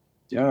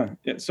 Yeah.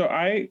 So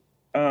I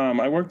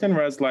worked in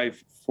Res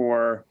Life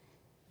for,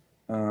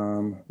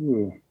 not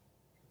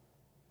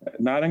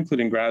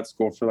including grad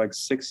school, for like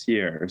 6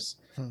 years.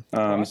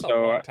 That's a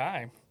long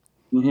time.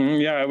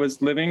 Yeah, I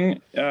was living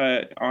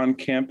on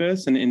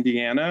campus in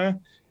Indiana.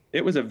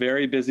 It was a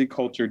very busy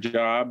culture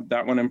job.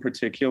 That one in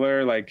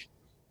particular, like,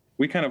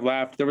 we kind of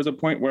laughed. There was a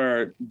point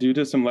where, due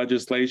to some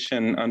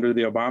legislation under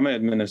the Obama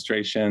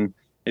administration,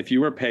 if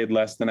you were paid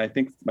less than, I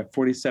think, like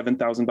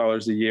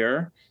 $47,000 a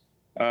year,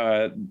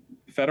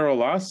 federal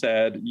law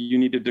said you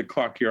needed to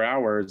clock your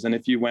hours. And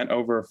if you went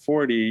over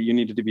 40, you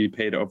needed to be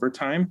paid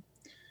overtime.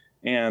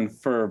 And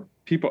for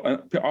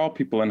all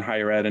people in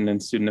higher ed and in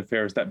student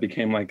affairs, that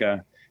became like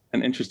an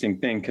interesting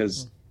thing,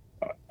 because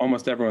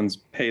almost everyone's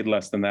paid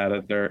less than that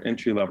at their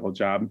entry level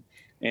job.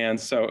 And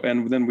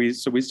then we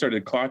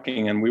started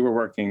clocking, and we were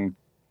working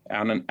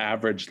on an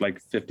average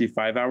like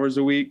 55 hours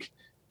a week.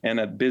 And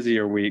at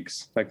busier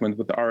weeks, like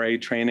with the RA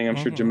training, I'm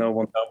sure Jamil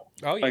will know.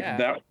 Oh, like yeah.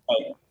 that.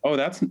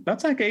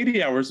 That's like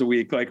 80 hours a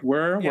week. Like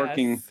we're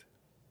working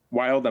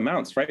wild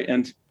amounts, right?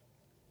 And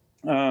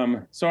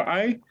but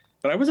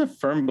I was a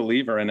firm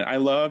believer in it. I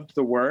loved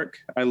the work.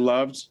 I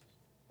loved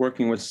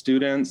working with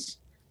students.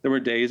 There were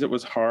days it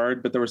was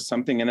hard, but there was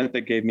something in it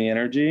that gave me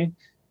energy.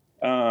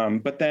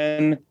 But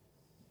then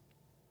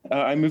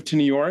I moved to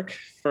New York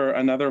for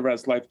another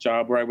Res Life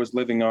job where I was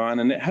living on,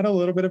 and it had a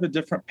little bit of a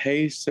different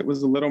pace. It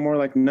was a little more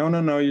like,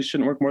 no, you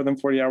shouldn't work more than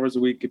 40 hours a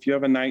week. If you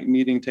have a night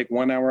meeting, take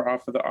 1 hour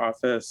off of the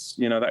office,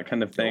 that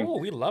kind of thing. Oh,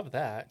 we love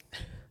that.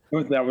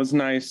 That was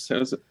nice.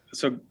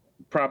 So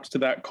props to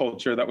that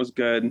culture. That was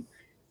good.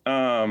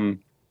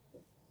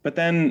 But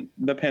then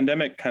the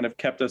pandemic kind of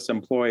kept us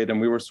employed, and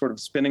we were sort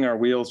of spinning our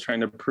wheels trying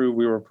to prove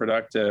we were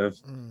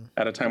productive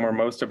at a time where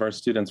most of our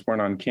students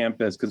weren't on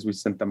campus because we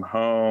sent them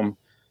home.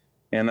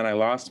 And then I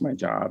lost my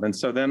job. And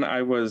so then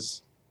I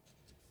was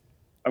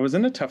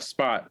in a tough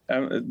spot.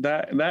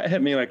 That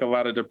hit me like a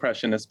lot of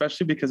depression,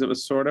 especially because it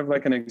was sort of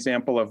like an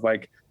example of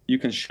like, you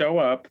can show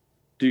up,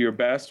 do your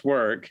best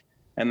work,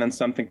 and then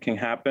something can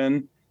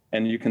happen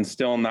and you can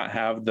still not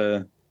have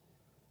the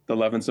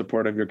love and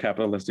support of your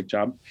capitalistic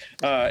job.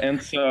 And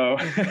so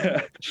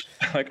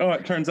like, oh,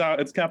 it turns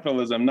out it's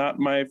capitalism, not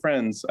my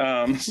friends.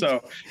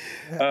 So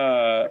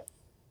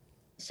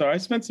I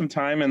spent some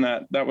time in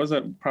that. That was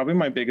probably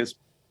my biggest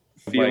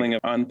feeling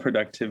of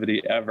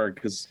unproductivity ever,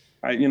 because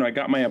I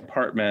got my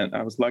apartment.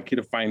 I was lucky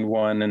to find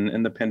one, and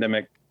in the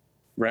pandemic,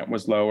 rent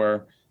was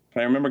lower.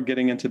 But I remember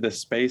getting into this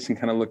space and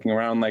kind of looking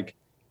around like,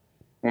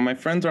 well, my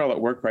friends are all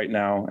at work right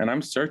now, and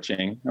I'm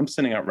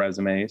sending out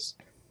resumes,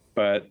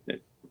 but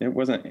it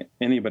wasn't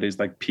anybody's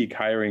like peak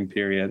hiring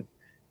period.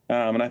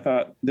 And I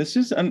thought, this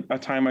is a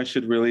time I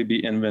should really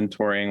be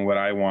inventorying what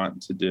I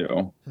want to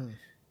do.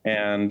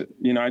 And,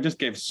 I just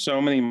gave so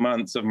many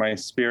months of my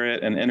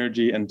spirit and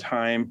energy and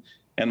time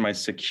and my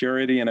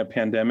security in a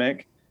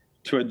pandemic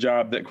to a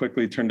job that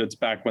quickly turned its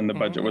back when the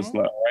budget was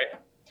low, right?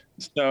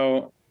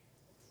 So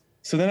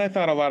then I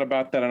thought a lot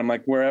about that, and I'm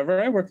like,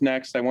 wherever I work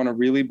next, I want to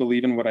really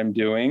believe in what I'm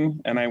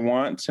doing, and I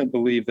want to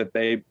believe that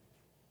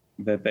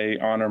they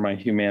honor my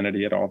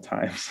humanity at all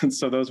times. And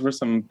so those were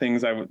some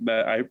things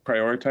that I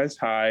prioritized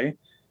high.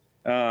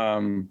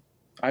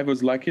 I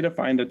was lucky to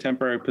find a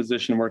temporary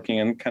position working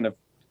in kind of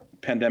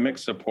pandemic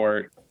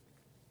support.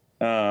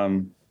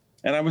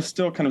 And I was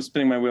still kind of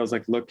spinning my wheels,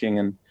 like looking.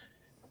 And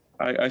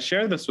I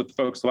share this with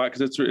folks a lot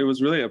because it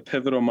was really a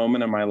pivotal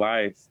moment in my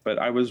life. But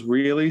I was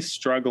really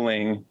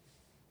struggling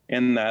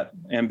in that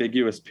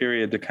ambiguous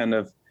period to kind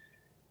of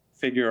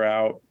figure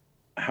out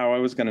how I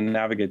was going to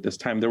navigate this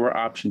time. There were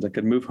options. I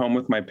could move home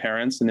with my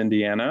parents in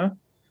Indiana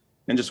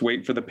and just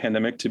wait for the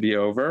pandemic to be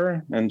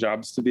over and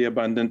jobs to be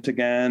abundant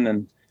again.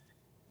 And,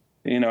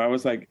 I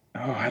was like,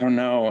 oh, I don't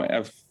know.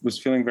 I was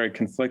feeling very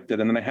conflicted.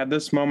 And then I had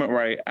this moment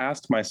where I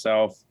asked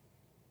myself,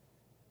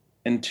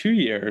 in 2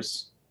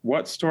 years,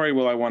 what story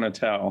will I want to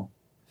tell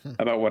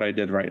about what I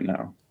did right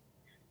now?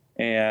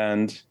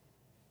 And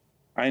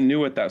I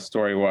knew what that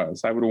story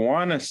was. I would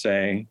want to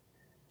say,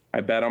 I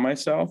bet on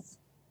myself.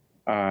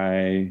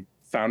 I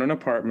found an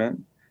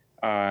apartment.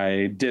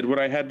 I did what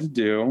I had to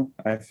do.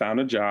 I found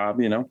a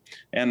job,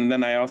 and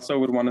then I also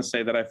would want to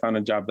say that I found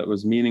a job that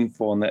was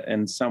meaningful and that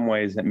in some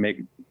ways it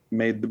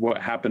made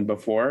what happened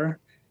before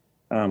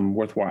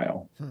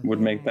worthwhile, would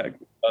make that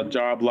a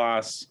job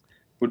loss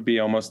would be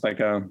almost like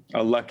a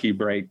lucky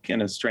break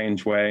in a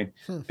strange way,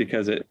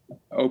 because it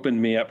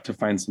opened me up to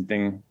find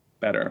something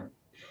better.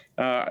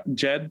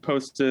 JED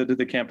posted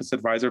the campus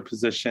advisor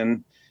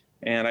position,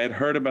 and I had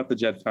heard about the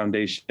JED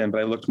Foundation, but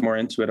I looked more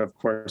into it, of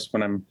course,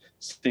 when I'm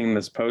seeing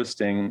this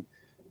posting.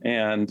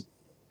 And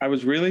I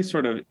was really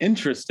sort of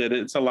interested.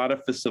 It's a lot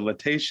of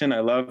facilitation. I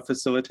love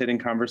facilitating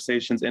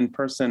conversations in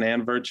person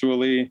and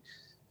virtually.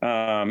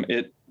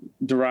 It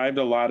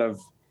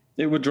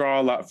would draw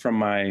a lot from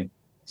my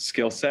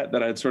skill set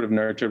that I'd sort of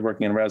nurtured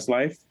working in Res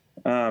Life.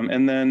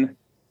 And then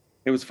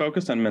it was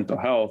focused on mental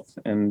health.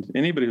 And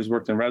anybody who's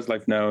worked in Res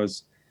Life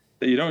knows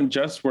that you don't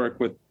just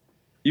work with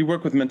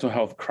mental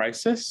health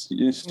crisis,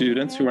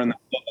 students who are in the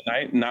middle of the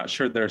night, not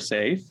sure they're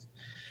safe.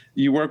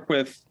 You work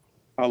with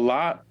a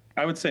lot,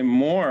 I would say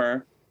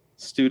more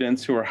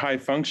students who are high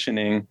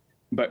functioning,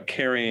 but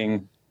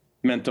carrying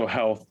mental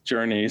health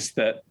journeys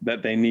that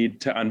they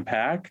need to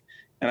unpack.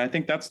 And I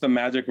think that's the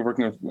magic of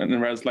working in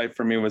Res Life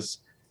for me, was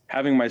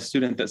having my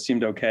student that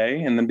seemed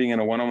okay, and then being in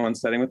a one-on-one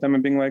setting with them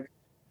and being like,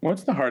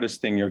 what's the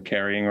hardest thing you're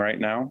carrying right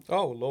now?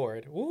 Oh,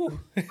 Lord. Ooh.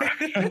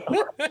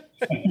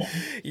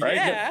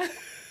 Yeah.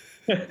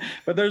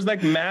 But there's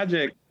like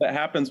magic that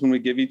happens when we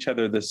give each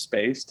other this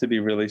space to be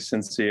really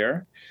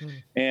sincere.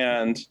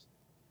 And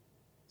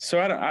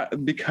so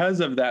because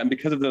of that and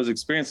because of those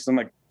experiences, I'm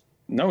like,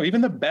 no, even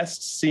the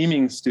best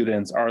seeming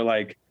students are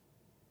like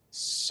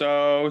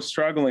so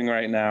struggling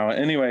right now.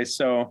 Anyway,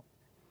 so,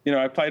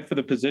 I applied for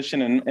the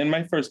position, and in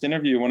my first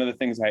interview, one of the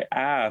things I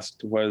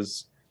asked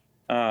was,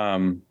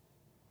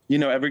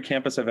 every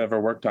campus I've ever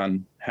worked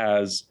on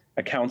has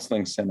a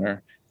counseling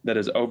center that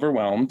is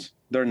overwhelmed.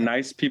 There are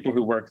nice people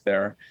who work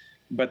there,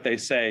 but they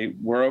say,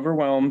 we're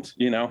overwhelmed,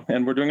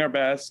 and we're doing our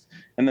best.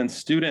 And then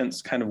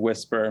students kind of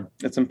whisper,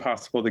 it's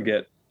impossible to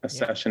get a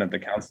session at the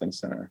counseling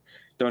center.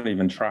 Don't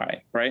even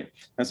try, right?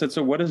 I said,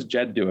 so what does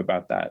Jed do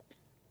about that?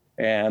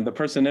 And the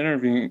person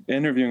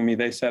interviewing me,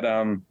 they said,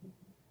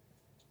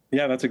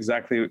 yeah, that's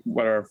exactly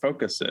what our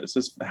focus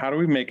is how do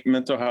we make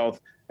mental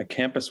health a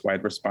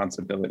campus-wide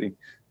responsibility?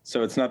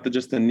 So it's not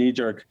just a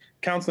knee-jerk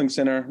counseling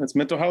center, it's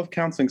mental health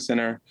counseling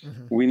center.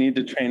 Mm-hmm. We need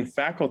to train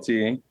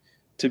faculty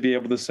to be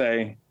able to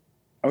say,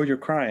 oh, you're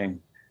crying.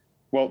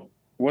 Well,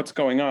 what's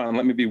going on?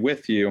 Let me be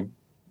with you.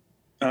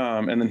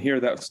 And then hear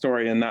that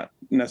story and not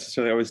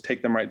necessarily always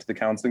take them right to the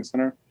counseling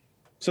center.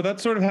 So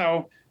that's sort of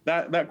how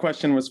that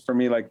question was for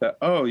me, like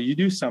you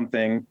do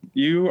something,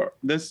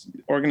 this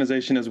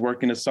organization is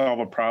working to solve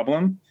a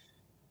problem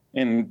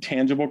in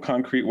tangible,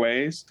 concrete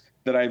ways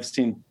that I've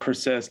seen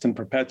persist and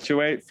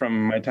perpetuate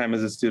from my time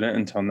as a student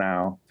until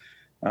now.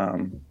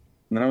 And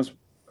then I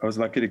was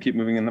lucky to keep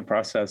moving in the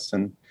process.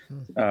 And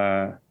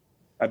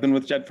I've been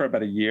with Jed for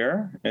about a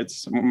year.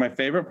 It's my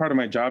favorite part of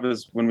my job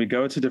is when we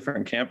go to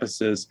different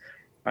campuses,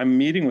 I'm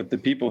meeting with the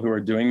people who are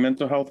doing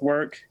mental health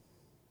work.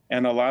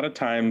 And a lot of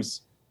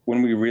times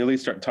when we really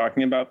start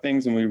talking about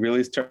things and we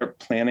really start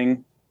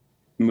planning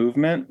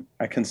movement,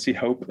 I can see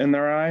hope in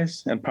their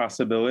eyes and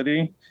possibility.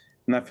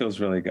 And that feels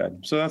really good.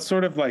 So that's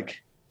sort of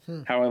like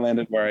how I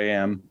landed where I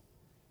am.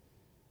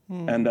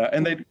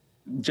 And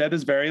Jed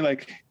is very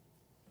like,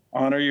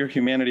 honor your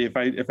humanity.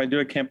 If I do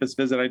a campus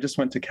visit, I just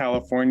went to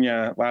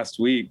California last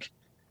week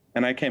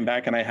and I came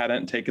back and I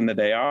hadn't taken the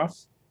day off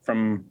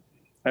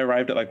I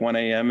arrived at like 1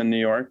 a.m. in New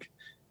York.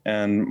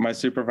 And my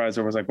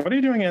supervisor was like, what are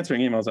you doing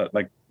answering emails at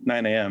like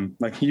 9 a.m.?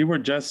 Like, you were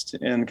just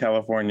in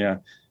California.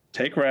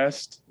 Take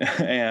rest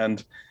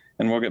and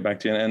we'll get back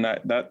to you. And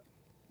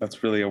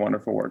that's really a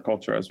wonderful work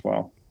culture as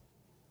well.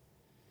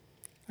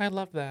 I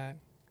love that.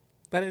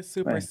 That is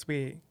super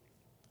sweet.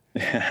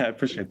 Yeah, I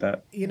appreciate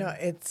that.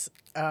 It's,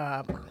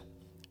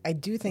 I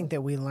do think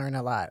that we learn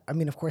a lot. I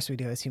mean, of course we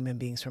do as human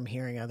beings from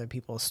hearing other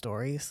people's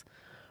stories.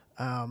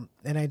 And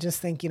I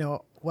just think,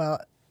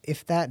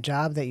 if that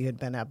job that you had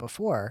been at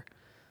before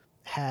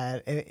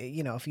had,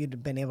 if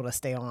you'd been able to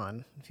stay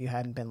on, if you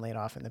hadn't been laid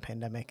off in the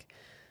pandemic,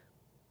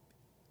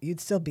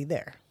 you'd still be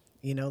there.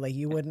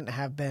 You wouldn't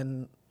have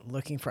been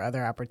looking for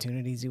other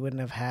opportunities. You wouldn't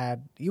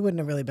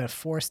have really been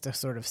forced to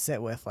sort of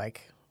sit with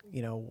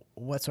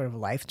what sort of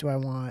life do I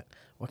want?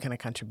 What kind of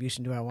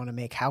contribution do I want to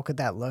make? How could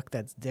that look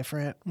that's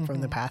different from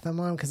the path I'm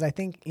on? Because I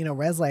think,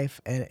 res life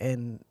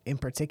in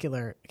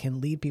particular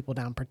can lead people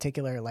down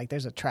like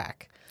there's a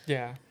track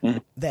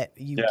that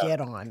you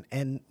get on.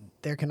 And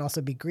there can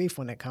also be grief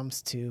when it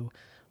comes to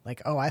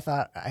like, oh, I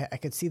thought I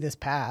could see this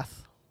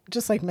path,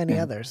 just like many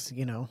others,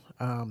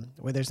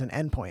 where there's an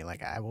endpoint.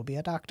 Like I will be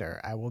a doctor.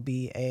 I will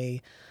be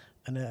a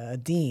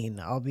dean.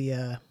 I'll be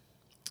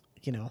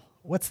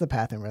what's the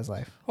path in res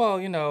life?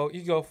 Well,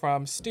 you go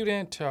from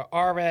student to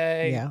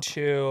RA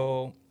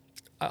to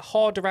a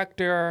hall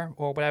director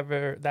or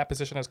whatever that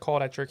position is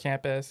called at your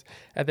campus.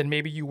 And then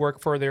maybe you work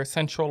for their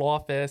central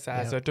office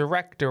as a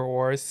director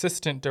or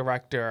assistant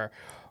director.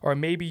 Or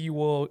maybe you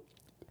will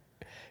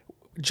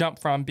jump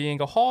from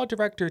being a hall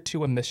director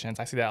to admissions.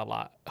 I see that a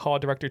lot. Hall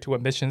director to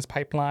admissions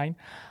pipeline.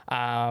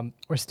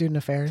 Or student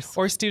affairs.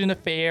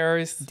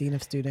 Dean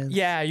of students.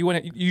 Yeah,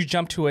 you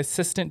jump to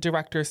assistant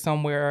director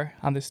somewhere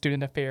on the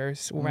student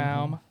affairs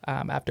realm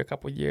after a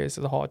couple of years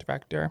as a hall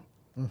director.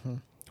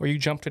 Or you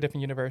jump to a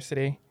different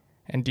university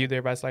and do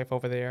their res life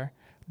over there.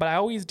 But I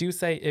always do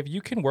say, if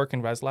you can work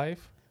in res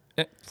life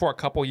for a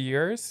couple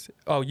years,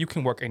 you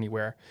can work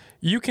anywhere.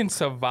 You can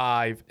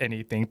survive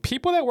anything.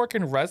 People that work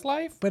in res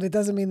life. But it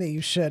doesn't mean that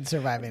you should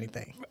survive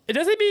anything. It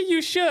doesn't mean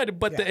you should,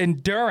 but the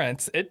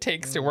endurance it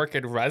takes to work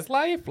in res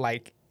life,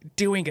 like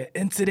doing an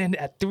incident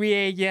at 3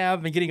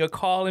 a.m. and getting a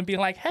call and being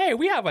like, hey,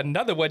 we have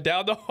another one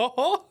down the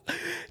hall.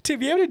 To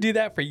be able to do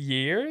that for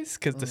years,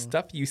 because the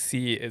stuff you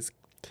see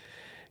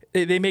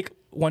they make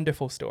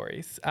wonderful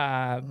stories.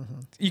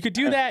 You could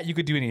do that. You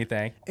could do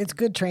anything. It's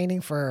good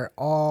training for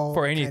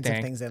anything, kinds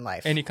of things in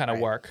life. Any kind of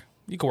work.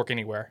 You can work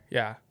anywhere.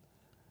 Yeah.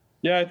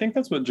 Yeah, I think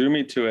that's what drew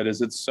me to it.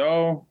 Is it's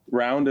so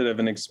rounded of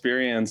an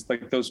experience.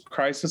 Like those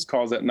crisis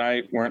calls at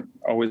night weren't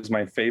always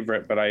my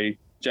favorite, but I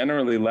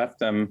generally left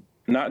them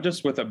not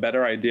just with a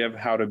better idea of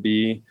how to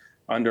be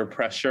under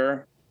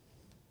pressure,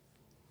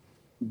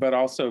 but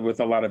also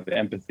with a lot of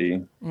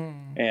empathy.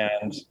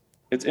 And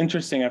it's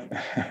interesting.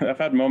 I've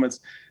had moments.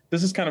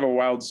 This is kind of a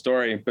wild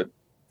story, but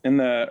in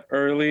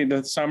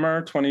the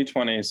summer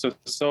 2020, so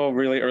still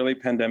really early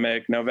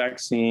pandemic, no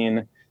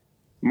vaccine,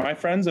 my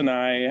friends and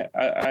I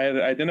had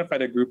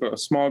identified a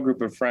small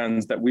group of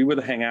friends that we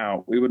would hang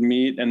out. We would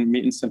meet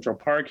in Central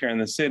Park here in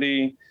the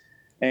city.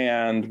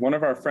 And one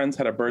of our friends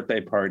had a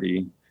birthday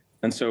party.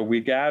 And so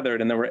we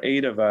gathered and there were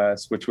 8 of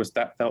us,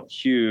 that felt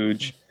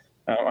huge.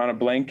 on a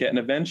blanket. And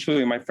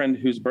eventually my friend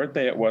whose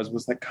birthday it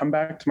was like, come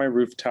back to my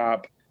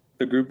rooftop.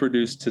 The group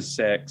reduced to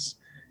 6.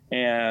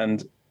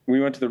 And we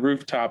went to the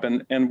rooftop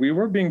and we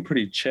were being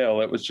pretty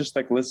chill. It was just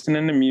like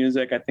listening to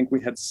music. I think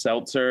we had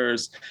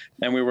seltzers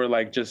and we were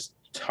like just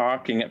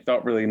talking. It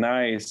felt really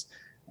nice.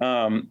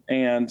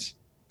 And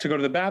to go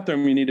to the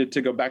bathroom, you needed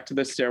to go back to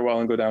the stairwell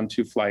and go down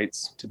 2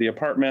 flights to the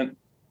apartment.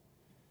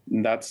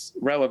 And that's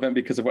relevant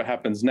because of what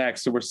happens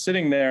next. So we're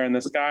sitting there and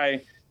this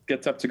guy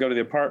gets up to go to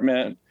the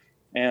apartment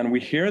and we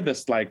hear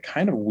this like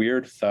kind of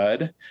weird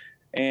thud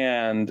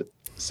and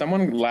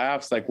someone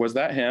laughs like, was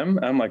that him?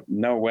 I'm like,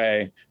 no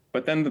way.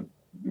 But then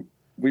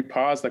we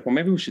paused like, well,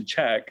 maybe we should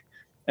check.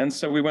 And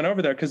so we went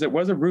over there because it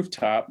was a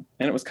rooftop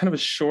and it was kind of a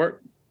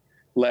short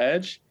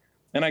ledge.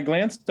 And I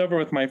glanced over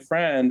with my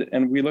friend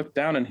and we looked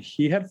down and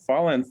he had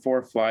fallen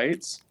 4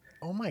 flights.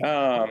 Oh my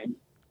God.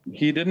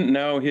 He didn't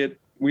know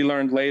we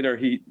learned later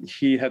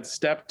he had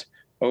stepped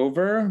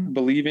over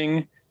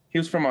believing he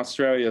was from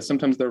Australia.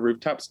 Sometimes their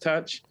rooftops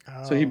touch.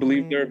 So he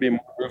believed there would be a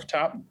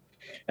rooftop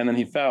and then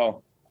he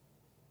fell.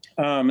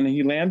 And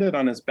he landed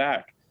on his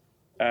back.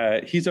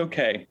 He's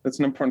okay. That's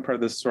an important part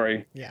of this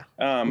story. Yeah.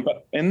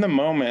 But in the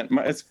moment,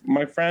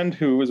 my friend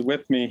who was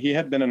with me, he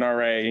had been an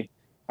RA.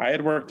 I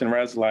had worked in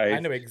res life. I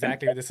know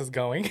exactly where this is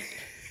going.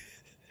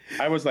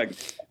 I was like,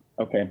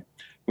 okay,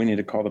 we need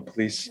to call the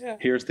police. Yeah.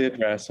 Here's the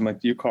address. I'm like,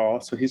 do you call?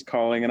 So he's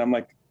calling and I'm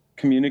like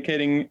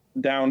communicating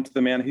down to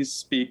the man. He's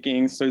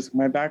speaking. So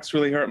my back's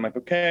really hurt. I'm like,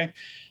 okay.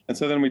 And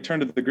so then we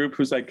turned to the group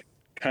who's like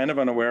kind of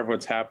unaware of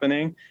what's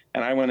happening.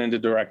 And I went into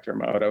director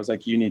mode. I was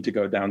like, you need to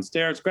go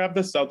downstairs, grab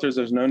the seltzers.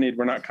 There's no need.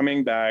 We're not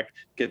coming back.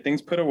 Get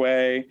things put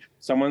away.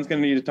 Someone's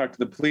going to need to talk to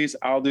the police.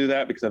 I'll do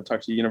that because I've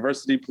talked to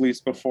university police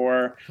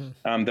before.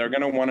 They're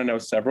going to want to know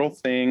several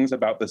things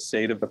about the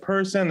state of the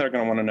person. They're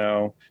going to want to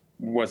know,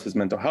 was his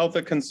mental health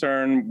a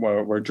concern?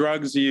 Were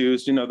drugs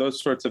used?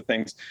 Those sorts of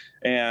things.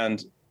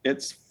 And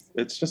it's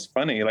just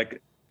funny.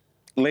 Like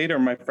later,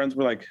 my friends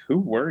were like, who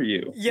were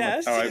you?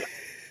 Yes. Like,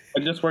 I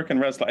just work in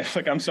res life.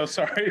 Like, I'm so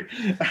sorry.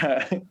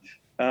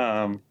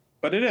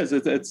 But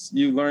it's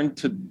you learn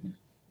to,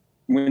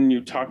 when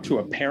you talk to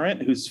a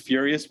parent who's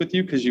furious with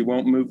you because you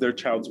won't move their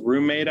child's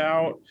roommate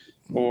out,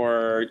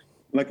 or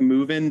like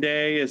move-in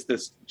day is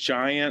this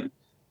giant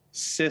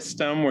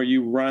system where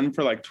you run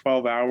for like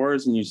 12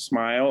 hours and you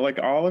smile. Like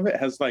all of it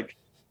has like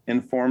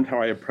informed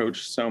how I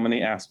approach so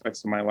many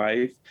aspects of my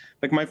life.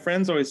 Like my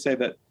friends always say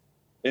that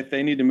if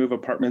they need to move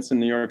apartments in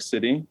New York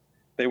City,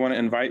 they want to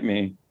invite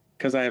me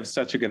because I have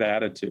such a good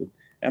attitude.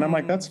 And I'm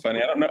like, that's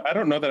funny. I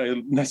don't know that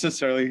I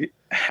necessarily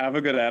have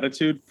a good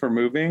attitude for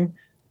moving,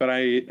 but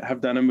I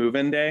have done a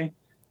move-in day.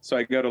 So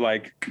I go to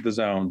like the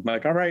zone. I'm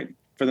like, all right,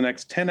 for the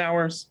next 10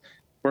 hours,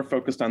 we're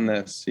focused on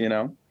this,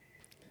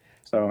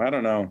 So I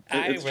don't know.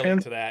 I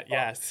relate to that.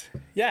 Yes.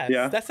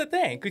 Yeah. That's the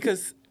thing,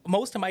 because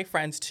most of my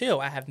friends too,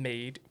 I have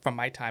made from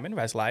my time in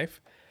res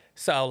life.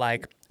 So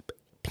like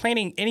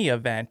planning any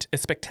event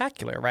is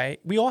spectacular, right?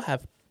 We all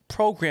have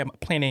program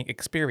planning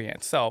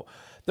experience. So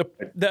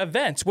the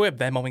events, we're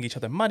Venmoing each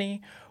other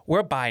money.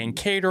 We're buying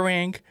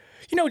catering.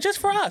 Just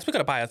for us, we're going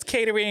to buy us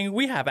catering.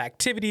 We have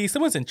activities.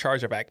 Someone's in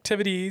charge of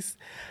activities.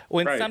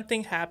 When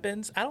something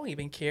happens, I don't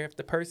even care if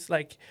the person,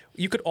 like,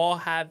 you could all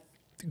have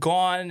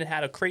gone and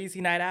had a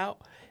crazy night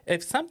out.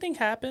 If something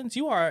happens,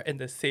 you are in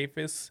the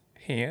safest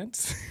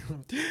hands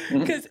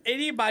because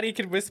anybody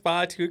can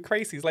respond to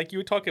crises. Like you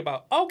were talking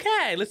about,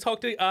 okay, let's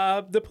talk to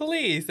the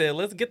police and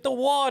let's get the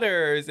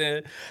waters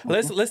and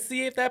let's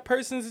see if that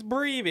person's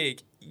breathing.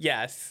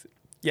 Yes.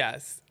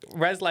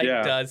 Res life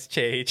does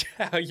change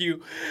how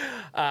you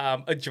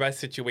address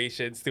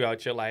situations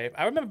throughout your life.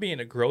 I remember being in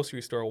a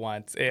grocery store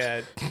once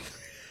and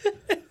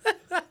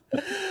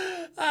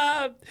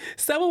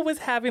someone was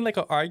having like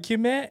an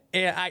argument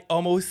and I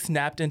almost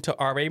snapped into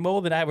RA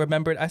mode. And I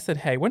remembered, I said,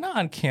 hey, we're not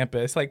on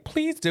campus. Like,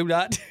 please do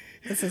not.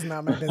 This is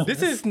not my business.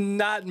 This is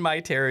not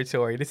my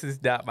territory.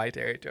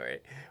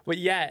 But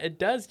yeah, it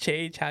does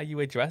change how you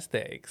address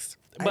things.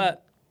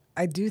 But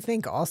I do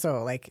think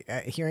also, like,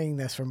 hearing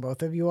this from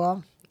both of you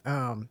all,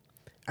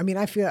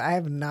 I feel I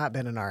have not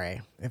been an RA,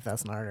 if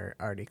that's not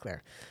already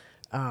clear.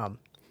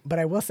 But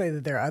I will say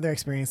that there are other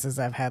experiences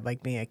I've had,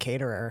 like being a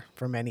caterer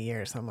for many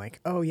years. I'm like,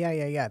 oh,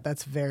 yeah.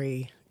 That's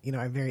very,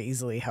 I very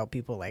easily help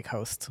people like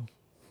host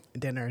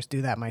dinners,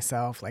 do that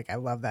myself. Like, I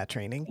love that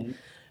training.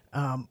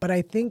 But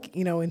I think,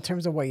 in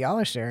terms of what y'all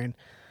are sharing,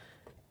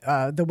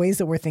 the ways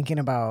that we're thinking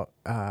about,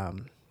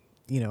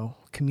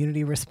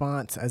 community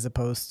response as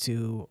opposed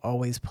to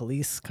always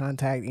police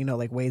contact,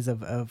 like ways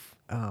of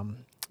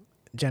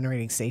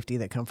generating safety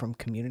that come from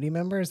community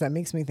members. That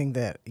makes me think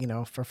that,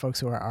 for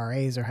folks who are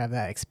RAs or have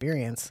that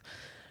experience,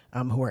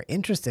 who are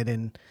interested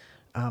in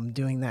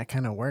doing that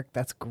kind of work,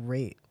 that's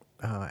great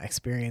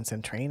experience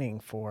and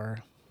training for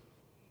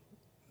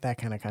that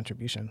kind of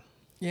contribution.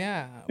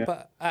 Yeah.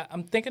 But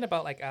I'm thinking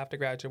about like after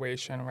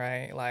graduation,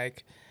 right?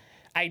 Like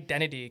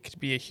identity could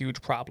be a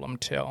huge problem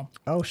too.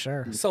 Oh,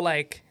 sure. So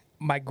like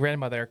my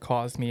grandmother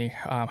calls me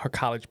her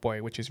college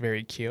boy, which is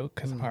very cute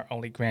because I'm her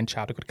only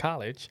grandchild to go to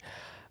college.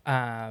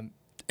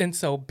 And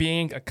so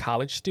being a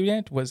college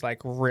student was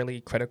like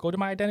really critical to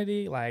my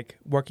identity, like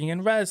working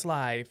in res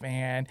life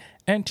and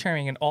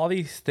entering and all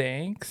these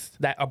things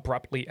that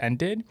abruptly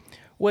ended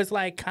was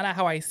like kind of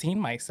how I seen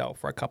myself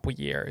for a couple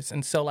years.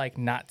 And so like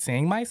not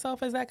seeing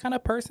myself as that kind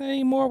of person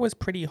anymore was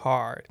pretty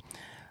hard.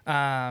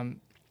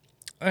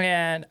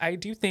 And I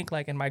do think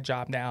like in my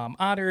job now, I'm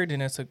honored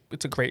and it's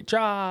a great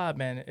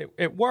job and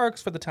it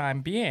works for the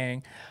time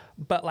being,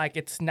 but like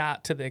it's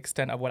not to the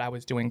extent of what I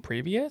was doing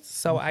previous.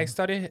 So I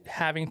started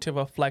having to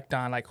reflect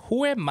on like,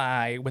 who am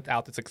I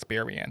without this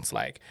experience?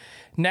 Like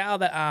now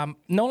that I'm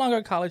no longer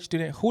a college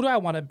student, who do I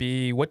want to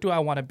be? What do I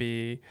want to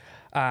be?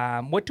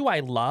 What do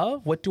I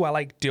love? What do I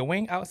like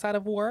doing outside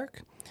of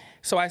work?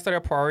 So I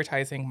started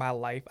prioritizing my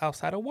life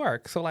outside of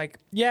work. So like,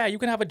 yeah, you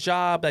can have a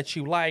job that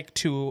you like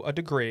to a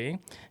degree,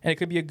 and it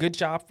could be a good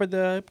job for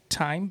the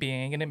time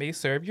being, and it may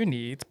serve your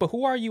needs, but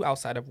who are you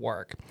outside of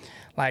work?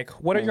 Like,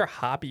 what are your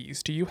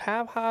hobbies? Do you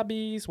have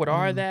hobbies? What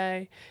are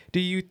they?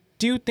 Do you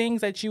do things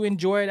that you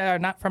enjoy that are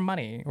not for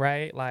money,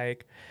 right?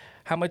 Like,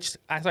 I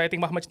started thinking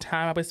about how much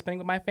time I was spending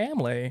with my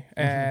family,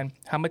 and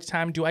how much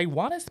time do I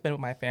want to spend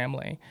with my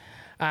family?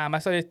 I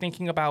started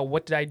thinking about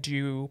what did I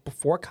do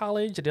before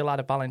college. I did a lot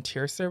of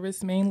volunteer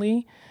service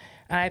mainly.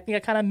 And I think I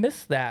kind of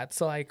missed that.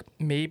 So like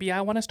maybe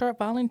I want to start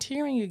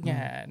volunteering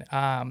again.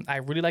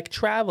 I really like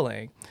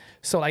traveling.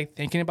 So like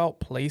thinking about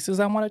places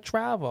I want to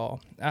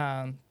travel.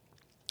 And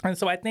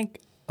so I think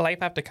life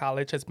after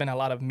college has been a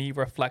lot of me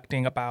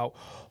reflecting about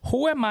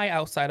who am I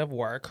outside of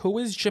work? Who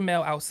is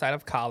Jamel outside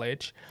of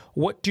college?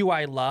 What do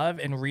I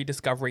love? And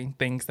rediscovering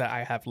things that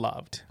I have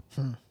loved.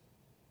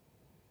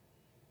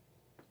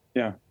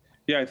 Yeah.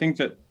 Yeah, I think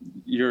that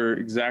you're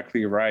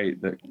exactly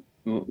right, that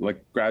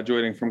like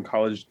graduating from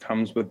college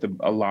comes with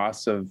a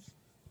loss of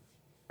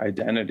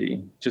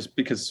identity, just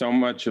because so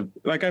much of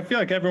like, I feel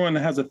like everyone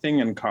has a thing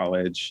in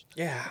college.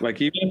 Yeah.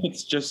 Like even if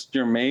it's just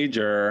your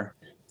major,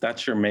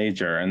 that's your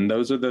major. And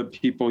those are the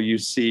people you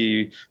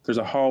see. There's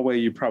a hallway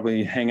you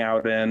probably hang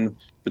out in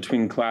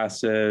between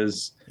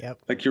classes,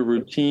 like your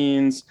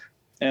routines,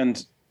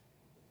 and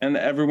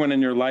everyone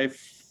in your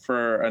life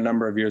for a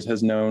number of years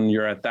has known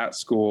you're at that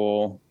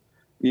school.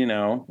 You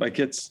know, like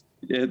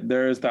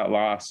there is that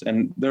loss,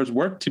 and there's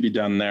work to be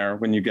done there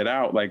when you get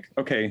out. Like,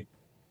 okay,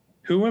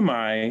 who am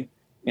I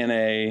in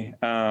a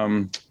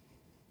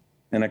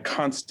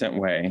constant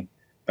way?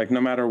 Like, no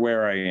matter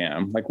where I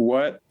am, like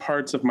what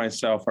parts of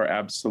myself are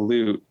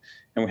absolute?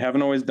 And we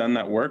haven't always done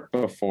that work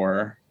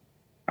before.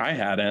 I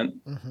hadn't.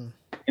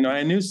 You know,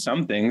 I knew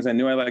some things. I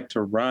knew I liked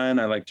to run.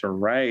 I liked to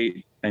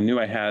write. I knew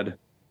I had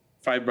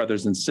 5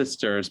 brothers and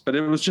sisters, but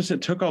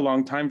it took a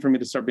long time for me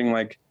to start being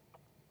like,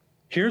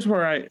 here's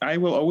where I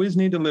will always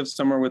need to live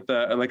somewhere with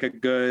a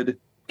good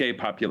gay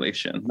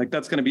population. Like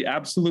that's going to be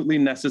absolutely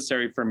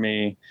necessary for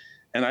me.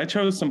 And I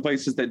chose some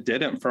places that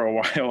didn't for a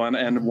while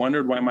and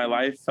wondered why my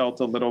life felt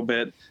a little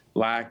bit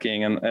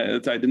lacking. And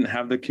I didn't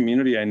have the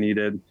community I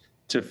needed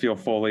to feel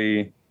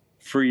fully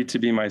free to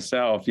be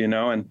myself, you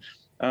know?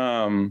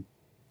 And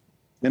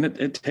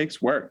it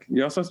takes work.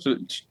 You also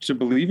have to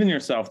believe in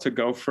yourself, to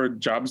go for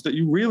jobs that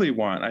you really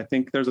want. I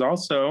think there's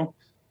also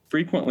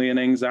frequently an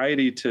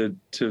anxiety to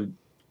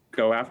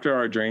go after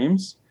our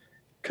dreams,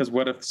 because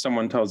what if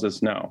someone tells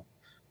us no?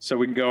 So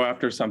we go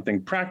after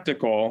something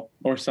practical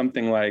or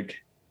something like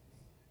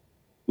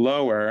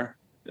lower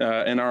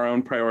in our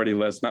own priority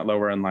list, not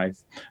lower in life.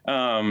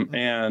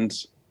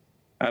 And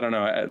I don't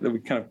know, we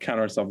kind of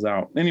count ourselves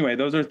out. Anyway,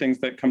 those are things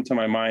that come to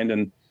my mind.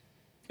 And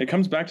it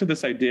comes back to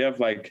this idea of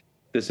like,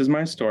 this is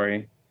my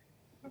story.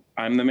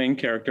 I'm the main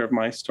character of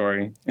my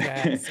story.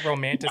 Yes,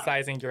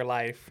 romanticizing your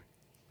life.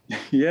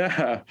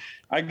 Yeah,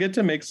 I get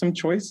to make some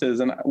choices.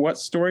 And what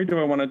story do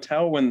I want to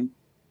tell when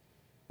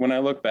I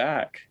look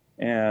back?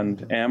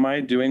 And am I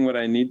doing what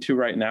I need to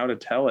right now to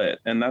tell it?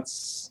 And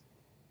that's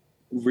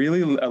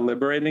really a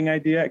liberating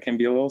idea. It can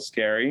be a little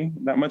scary,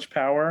 that much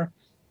power,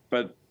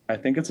 but I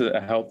think it's a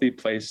healthy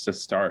place to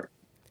start.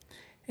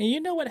 And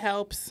you know what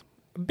helps?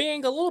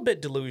 Being a little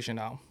bit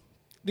delusional.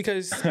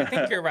 Because I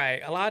think you're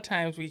right. A lot of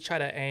times we try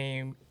to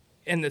aim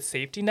in the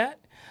safety net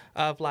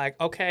of like,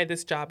 okay,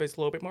 this job is a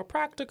little bit more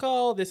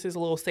practical. This is a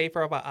little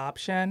safer of an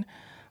option.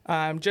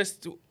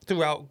 Just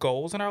throughout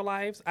goals in our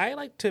lives, I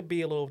like to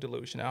be a little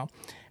delusional.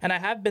 And I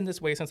have been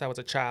this way since I was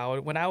a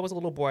child. When I was a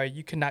little boy,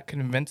 you could not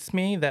convince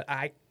me that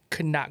I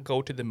could not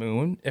go to the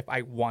moon if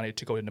I wanted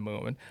to go to the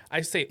moon.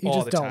 I say it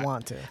all the time. You just don't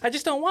want to. I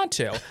just don't want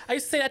to. I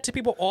used to say that to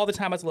people all the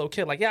time as a little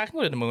kid. Like, yeah, I can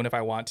go to the moon if I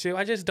want to.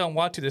 I just don't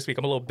want to this week.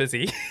 I'm a little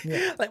busy.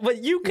 Yeah. Like,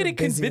 but you could have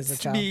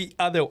convinced me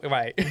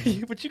right.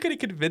 But you could have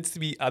convinced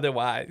me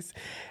otherwise.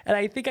 And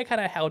I think I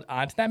kind of held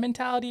on to that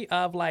mentality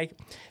of like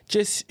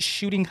just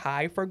shooting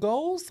high for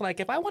goals.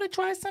 Like, if I want to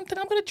try something,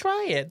 I'm going to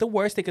try it. The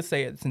worst they could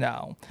say is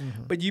no.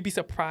 But you'd be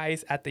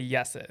surprised at the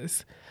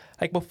yeses.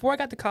 Like, before I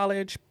got to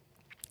college,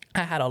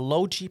 I had a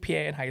low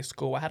GPA in high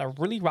school. I had a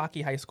really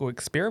rocky high school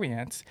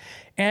experience.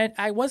 And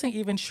I wasn't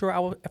even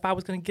sure if I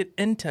was going to get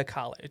into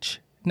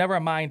college. never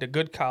mind a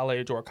good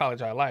college or a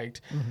college I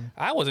liked.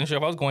 I wasn't sure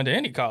if I was going to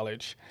any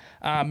college.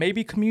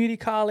 Maybe community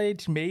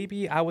college,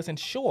 maybe I wasn't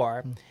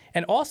sure.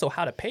 And also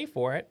how to pay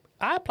for it.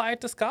 I applied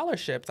to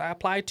scholarships. I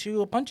applied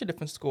to a bunch of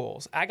different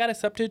schools. I got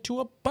accepted to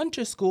a bunch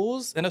of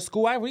schools in a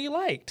school I really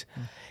liked.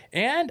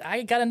 And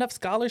I got enough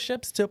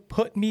scholarships to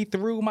put me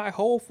through my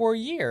whole 4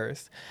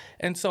 years.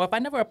 And so if I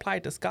never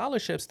applied to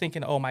scholarships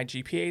thinking, oh, my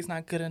GPA is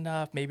not good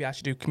enough, maybe I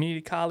should do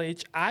community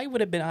college, I would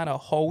have been on a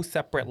whole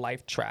separate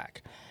life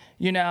track.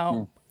 You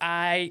know,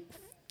 I've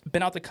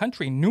been out the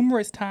country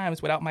numerous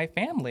times without my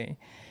family.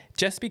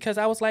 Just because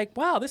I was like,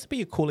 wow, this would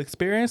be a cool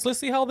experience. Let's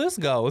see how this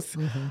goes.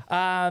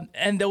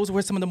 And those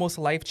were some of the most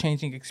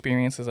life-changing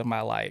experiences of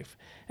my life.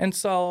 And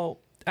so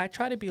I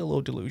try to be a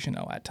little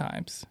delusional at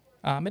times,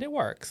 and it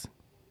works.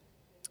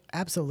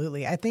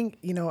 Absolutely. I think,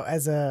 you know,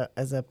 as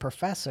a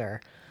professor,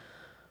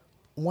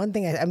 one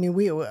thing, I mean,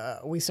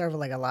 we serve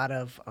like a lot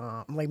of,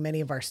 like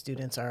many of our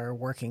students are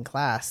working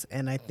class.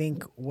 And I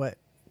think what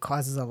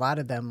causes a lot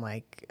of them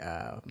like,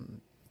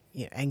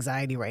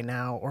 anxiety right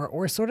now,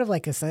 or sort of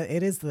like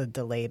it is the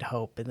delayed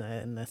hope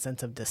in the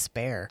sense of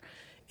despair,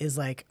 is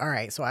like, all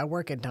right, so I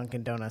work at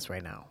Dunkin' Donuts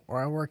right now,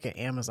 or I work at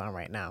Amazon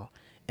right now,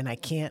 and I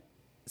can't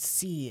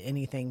see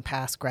anything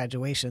past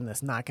graduation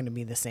that's not going to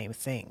be the same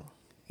thing.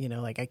 You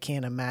know, like I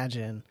can't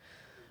imagine.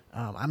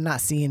 I'm not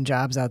seeing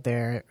jobs out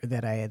there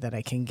that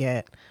I can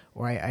get,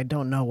 or I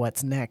don't know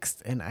what's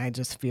next, and I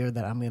just fear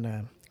that I'm going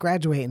to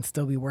graduate and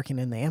still be working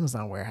in the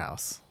Amazon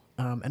warehouse.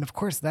 And of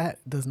course, that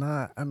does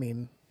not. I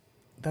mean,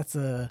 that's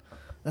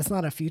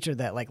not a future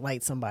that like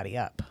lights somebody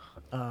up.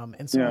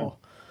 And so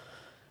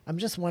I'm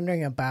just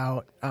wondering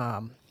about,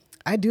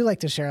 I do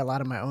like to share a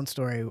lot of my own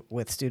story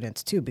with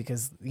students too,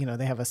 because, you know,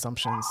 they have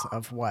assumptions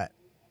of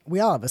we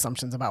all have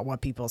assumptions about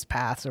what people's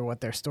paths or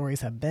what their stories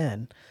have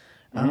been.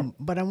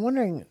 But I'm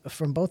wondering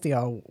from both of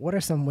y'all, what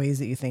are some ways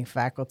that you think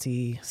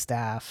faculty,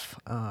 staff,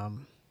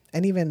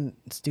 and even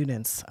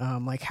students,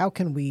 like how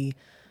can we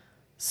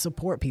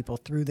support people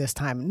through this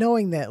time,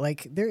 knowing that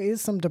like there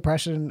is some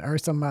depression or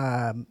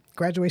some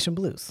graduation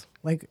blues.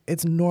 Like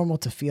it's normal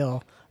to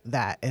feel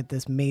that at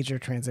this major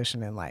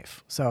transition in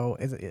life. So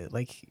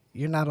like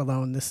you're not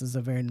alone. This is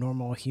a very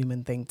normal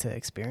human thing to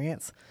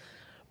experience.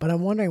 But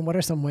I'm wondering what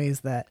are some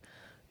ways that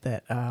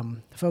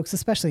folks,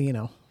 especially, you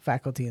know,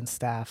 faculty and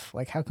staff,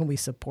 like how can we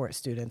support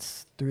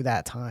students through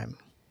that time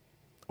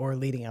or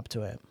leading up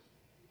to it?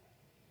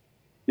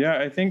 Yeah,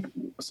 I think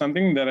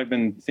something that I've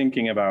been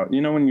thinking about,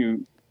 you know, when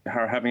you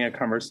are having a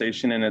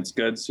conversation and it's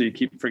good, so you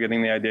keep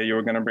forgetting the idea you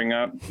were going to bring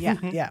up. Yeah,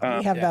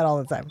 we have that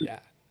all the time.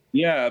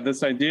 Yeah,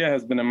 this idea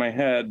has been in my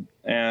head,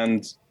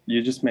 and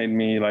you just made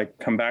me like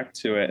come back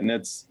to it. And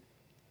it's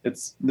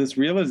this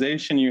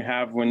realization you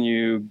have when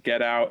you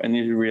get out and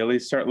you really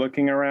start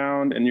looking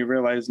around and you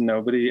realize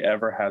nobody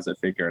ever has it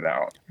figured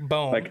out.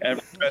 Boom. Like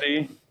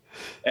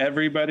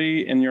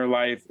everybody in your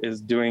life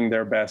is doing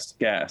their best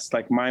guess.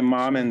 Like my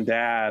mom and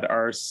dad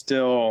are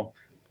still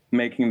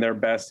making their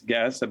best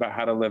guess about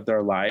how to live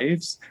their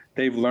lives.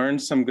 They've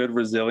learned some good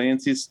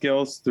resiliency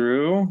skills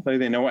through. Like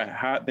they know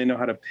how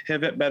to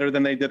pivot better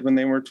than they did when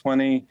they were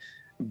 20,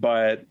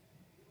 but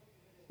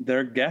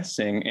they're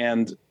guessing.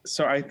 And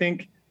so I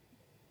think,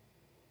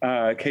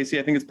 Casey,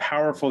 I think it's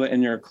powerful that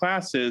in your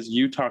classes,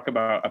 you talk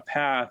about a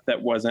path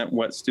that wasn't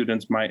what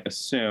students might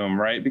assume,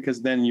 right?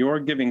 Because then you're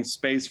giving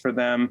space for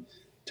them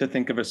to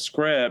think of a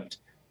script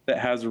that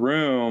has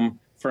room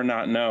for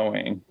not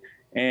knowing.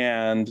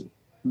 And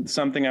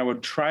something I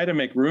would try to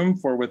make room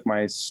for with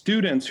my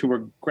students who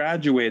are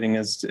graduating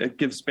is to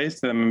give space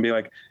to them and be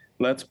like,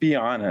 let's be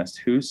honest,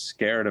 who's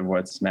scared of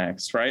what's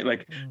next, right?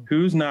 Like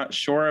who's not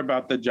sure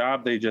about the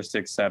job they just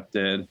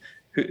accepted?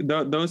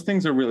 Those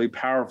things are really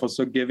powerful.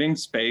 So giving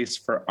space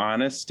for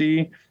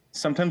honesty,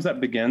 sometimes that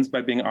begins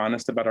by being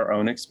honest about our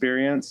own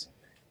experience.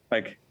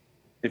 Like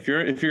if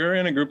you're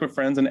in a group of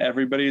friends and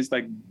everybody's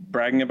like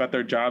bragging about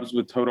their jobs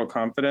with total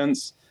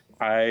confidence,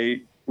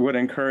 I would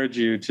encourage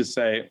you to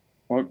say,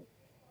 well,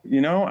 you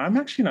know, I'm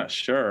actually not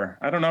sure.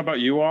 I don't know about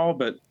you all,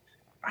 but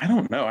I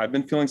don't know. I've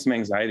been feeling some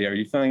anxiety. Are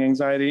you feeling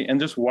anxiety? And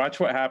just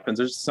watch what happens.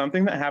 There's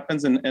something that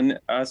happens in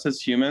us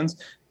as humans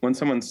when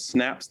someone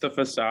snaps the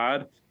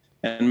facade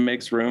and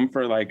makes room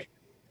for like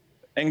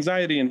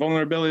anxiety and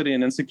vulnerability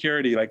and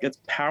insecurity. Like it's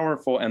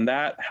powerful. And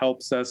that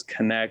helps us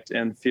connect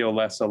and feel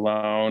less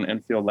alone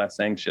and feel less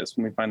anxious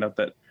when we find out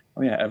that,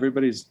 oh yeah,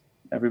 everybody's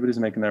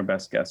making their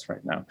best guess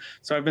right now.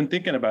 So I've been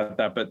thinking about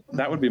that, but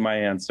that would be my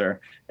answer.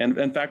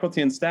 And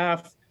faculty and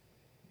staff,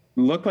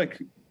 look like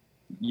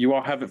you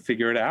all have it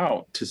figured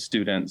out to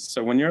students.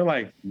 So when you're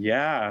like,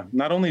 yeah,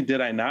 not only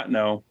did I not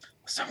know,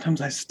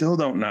 sometimes I still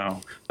don't know.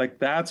 Like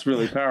that's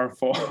really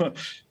powerful.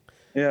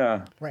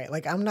 Yeah. Right.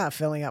 Like I'm not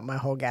filling up my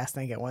whole gas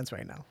tank at once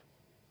right now.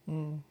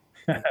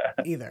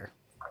 Either.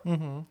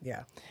 Mm-hmm.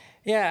 Yeah.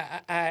 Yeah,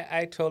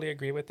 I totally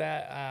agree with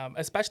that.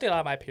 Especially a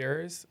lot of my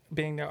peers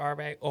being their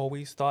RA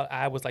always thought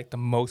I was like the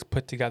most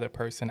put together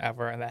person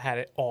ever and that had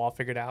it all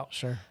figured out.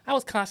 Sure. I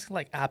was constantly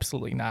like,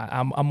 absolutely not.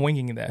 I'm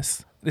winging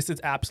this. This is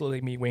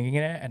absolutely me winging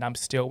it, and I'm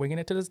still winging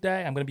it to this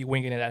day. I'm going to be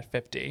winging it at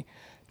 50.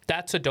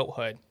 That's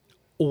adulthood.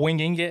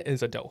 winging it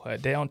is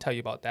adulthood. They don't tell you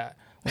about that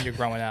when you're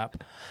growing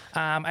up.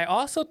 I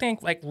also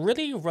think like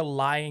really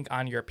relying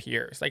on your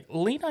peers, like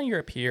lean on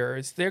your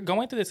peers. They're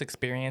going through this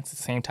experience at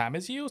the same time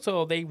as you,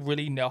 so they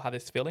really know how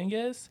this feeling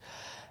is.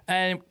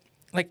 And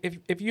like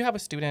if you have a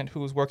student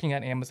who's working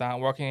at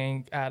Amazon,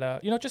 working at a,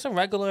 just a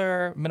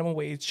regular minimum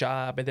wage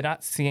job, and they're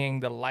not seeing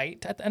the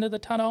light at the end of the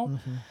tunnel,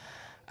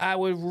 I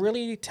would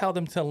really tell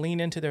them to lean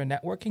into their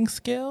networking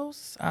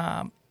skills.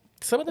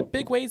 Some of the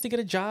big ways to get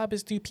a job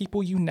is through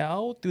people you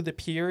know, through the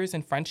peers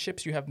and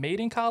friendships you have made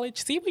in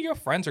college. See where your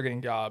friends are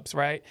getting jobs,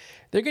 right?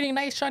 They're getting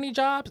nice, shiny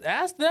jobs.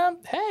 Ask them,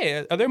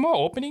 hey, are there more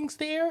openings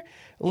there?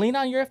 Lean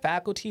on your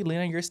faculty, lean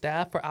on your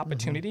staff for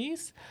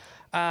opportunities.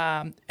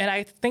 And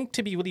I think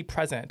to be really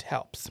present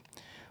helps.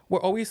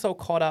 We're always so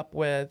caught up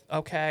with,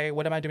 okay,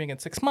 what am I doing in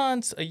 6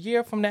 months, a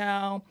year from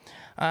now?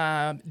 Do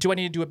I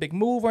need to do a big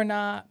move or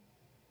not?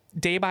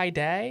 Day by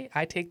day,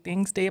 I take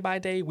things day by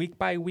day, week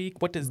by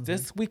week. What does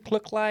this week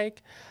look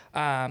like?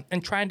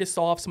 And trying to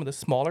solve some of the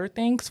smaller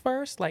things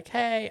first. Like,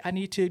 hey, I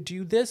need to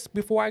do this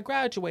before I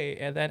graduate.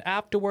 And then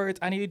afterwards,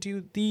 I need to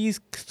do these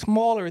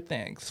smaller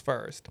things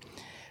first.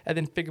 And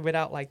then figure it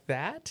out like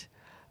that.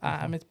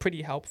 It's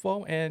pretty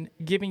helpful. And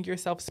giving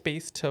yourself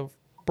space to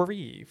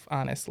breathe,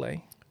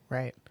 honestly.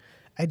 Right.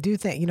 I do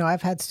think,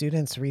 I've had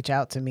students reach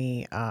out to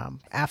me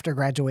after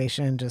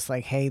graduation, just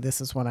like, hey,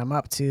 this is what I'm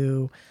up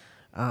to.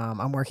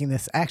 I'm working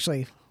this,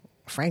 actually,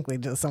 frankly,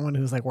 just someone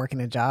who's like working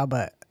a job,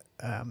 but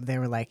they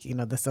were like,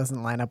 this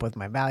doesn't line up with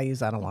my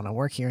values. I don't want to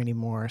work here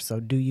anymore. So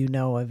do you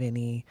know of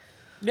any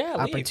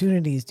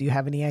opportunities? Do you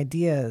have any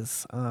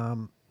ideas?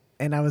 And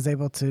I was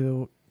able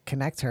to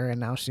connect her, and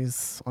now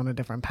she's on a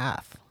different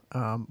path.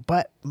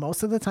 But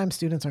most of the time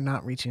students are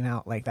not reaching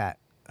out like that.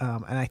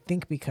 And I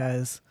think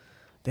because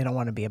they don't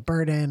want to be a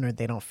burden or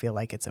they don't feel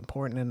like it's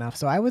important enough.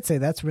 So I would say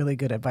that's really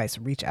good advice.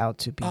 Reach out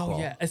to people. Oh,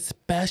 yeah.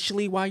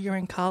 Especially while you're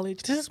in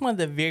college. This is one of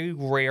the very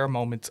rare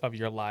moments of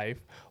your life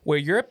where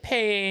you're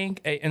paying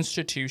an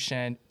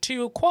institution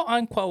to, quote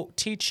unquote,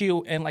 teach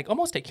you and like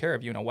almost take care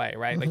of you in a way,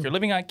 right? Like you're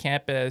living on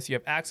campus, you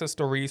have access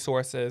to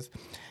resources,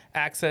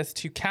 access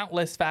to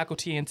countless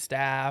faculty and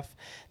staff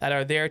that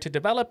are there to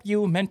develop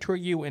you, mentor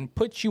you, and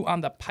put you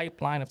on the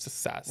pipeline of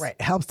success. Right.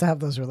 It helps to have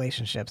those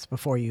relationships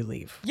before you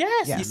leave.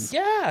 Yes.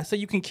 Yeah. So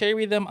you can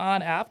carry them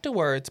on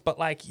afterwards, but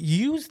like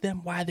use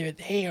them while they're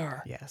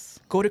there. Yes.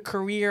 Go to your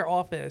career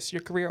office.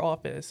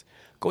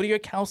 Go to your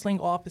counseling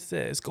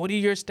offices. Go to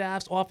your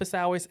staff's office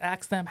hours.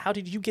 Ask them, how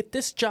did you get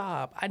this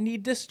job? I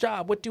need this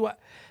job. What do I...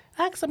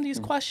 Ask them these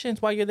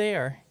questions while you're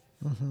there.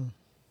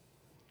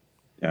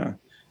 Yeah.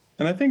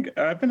 And I think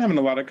I've been having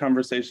a lot of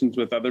conversations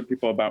with other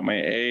people about my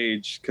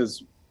age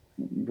because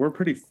we're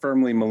pretty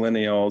firmly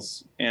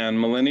millennials, and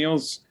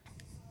millennials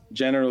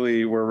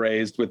generally were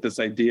raised with this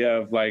idea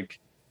of like,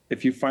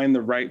 if you find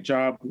the right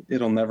job,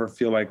 it'll never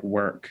feel like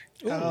work.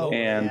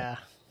 Yeah.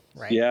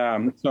 Right.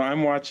 Yeah. So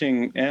I'm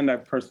watching, and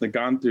I've personally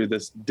gone through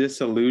this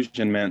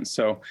disillusionment.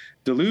 So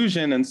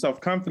delusion and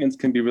self-confidence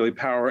can be really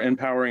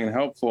empowering and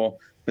helpful,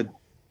 but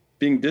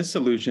being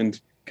disillusioned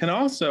can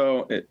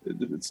also,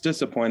 it's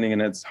disappointing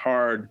and it's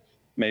hard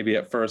maybe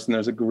at first, and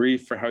there's a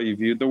grief for how you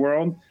viewed the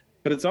world,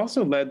 but it's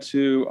also led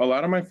to a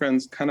lot of my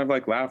friends kind of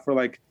like laugh or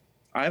like,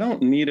 I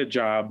don't need a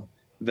job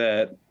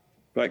that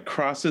like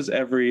crosses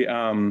every,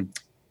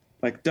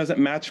 like doesn't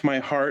match my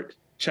heart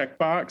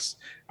checkbox.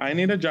 I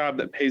need a job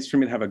that pays for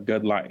me to have a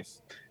good life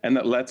and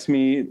that lets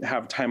me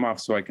have time off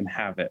so I can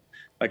have it.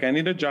 Like I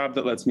need a job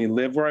that lets me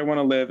live where I want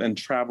to live and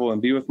travel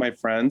and be with my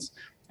friends.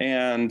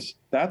 And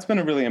that's been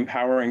a really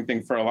empowering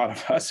thing for a lot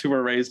of us who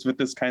were raised with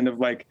this kind of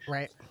like,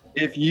 right.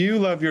 If you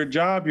love your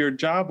job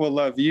will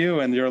love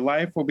you, and your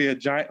life will be a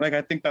giant. Like,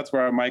 I think that's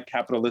where my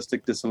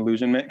capitalistic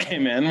disillusionment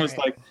came in, was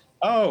like,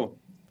 oh,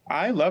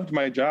 I loved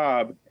my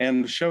job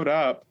and showed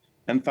up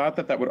and thought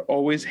that would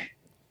always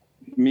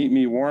meet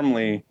me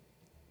warmly,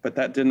 but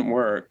that didn't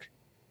work.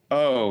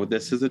 Oh,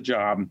 this is a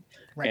job.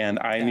 Right. And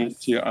I need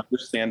to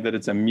understand that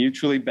it's a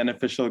mutually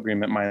beneficial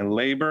agreement. My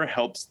labor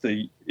helps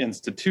the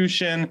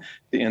institution.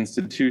 The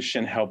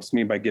institution helps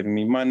me by giving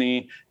me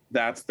money.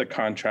 That's the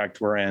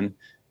contract we're in.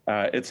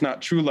 It's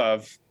not true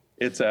love.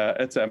 It's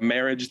a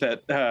marriage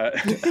that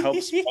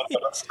helps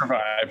us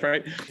survive,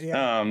 right?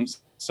 Yeah.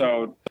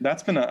 So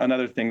that's been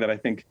another thing that I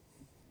think,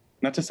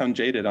 not to sound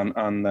jaded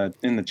in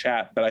the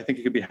chat, but I think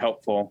it could be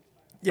helpful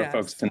for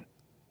folks to.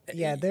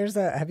 Yeah,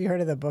 have you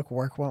heard of the book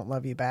Work Won't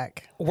Love You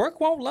Back?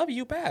 Work won't love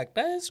you back.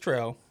 That is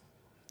true.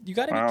 You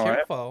got to be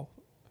careful,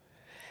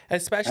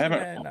 especially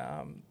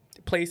when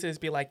places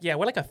be like, yeah,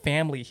 we're like a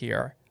family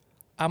here.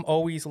 I'm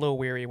always a little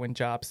weary when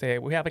jobs say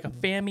we have like a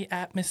family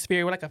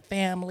atmosphere. We're like a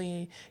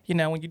family.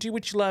 When you do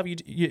what you love, you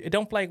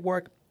don't feel like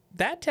work.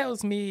 That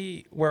tells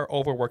me we're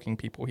overworking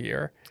people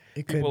here.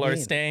 People are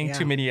staying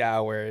too many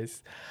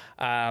hours.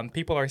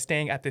 People are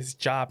staying at this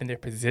job in their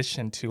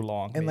position too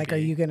long. And like, are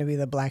you going to be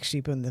the black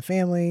sheep in the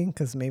family?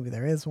 Because maybe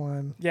there is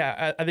one.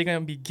 Yeah. Are they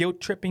going to be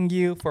guilt tripping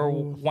you for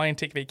wanting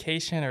to take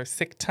vacation or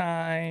sick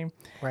time?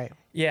 Right.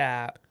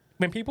 Yeah.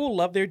 when people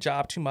love their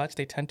job too much,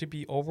 they tend to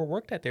be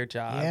overworked at their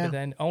job Yeah. and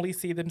then only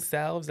see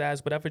themselves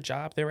as whatever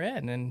job they're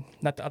in and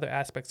not the other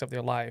aspects of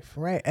their life.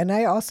 Right. And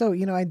I also,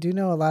 I do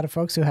know a lot of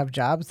folks who have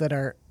jobs that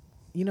are,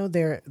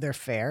 they're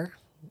fair.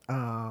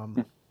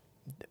 And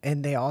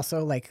they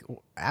also like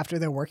after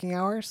their working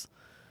hours,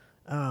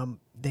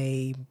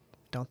 they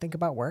don't think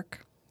about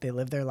work. They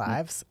live their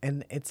lives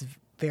and it's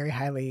very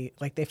highly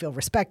like they feel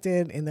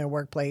respected in their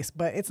workplace,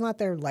 but it's not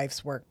their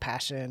life's work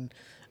passion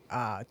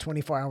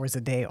 24 hours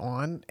a day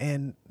on.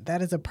 And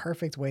that is a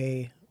perfect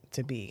way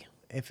to be.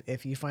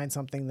 If you find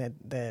something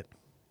that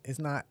is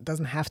not,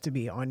 doesn't have to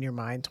be on your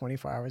mind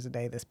 24 hours a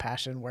day, this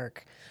passion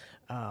work,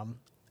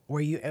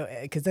 where you,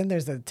 because then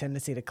there's a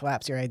tendency to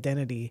collapse your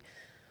identity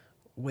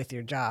with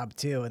your job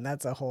too. And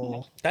that's a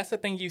whole, That's the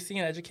thing you see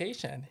in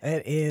education.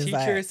 it is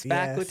Teachers, like,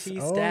 faculty,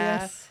 yes. Oh,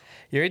 staff. yes.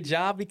 Your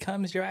job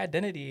becomes your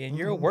identity, and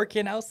you're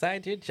working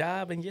outside your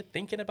job, and you're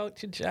thinking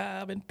about your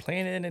job and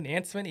planning and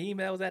answering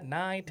emails at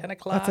 9, 10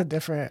 o'clock. That's a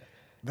different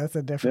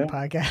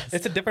podcast.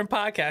 It's a different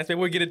podcast, but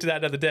we'll get into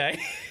that another day.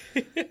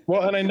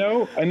 Well, and I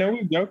know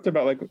we joked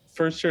about like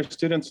first year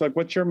students, like,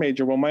 what's your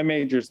major? Well, my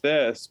major's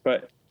this,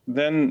 but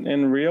then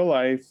in real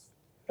life,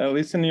 at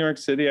least in New York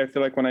City, I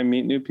feel like when I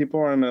meet new people,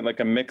 or I'm like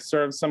a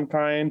mixer of some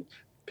kind,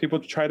 people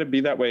try to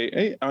be that way.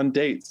 Hey, on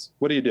dates,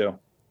 what do you do?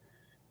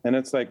 And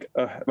it's like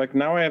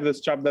now I have this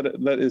job that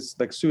is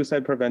like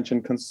suicide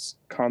prevention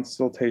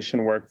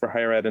consultation work for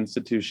higher ed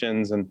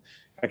institutions. And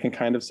I can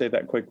kind of say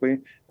that quickly,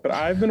 but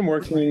I've been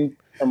working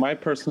for my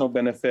personal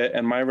benefit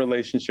and my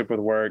relationship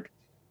with work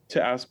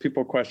to ask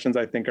people questions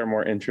I think are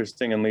more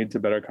interesting and lead to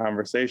better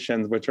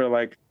conversations, which are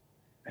like,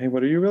 hey,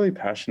 what are you really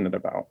passionate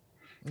about?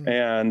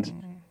 And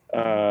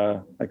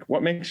like,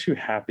 what makes you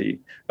happy?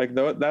 Like,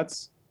 though,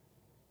 that's,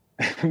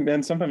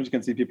 and sometimes you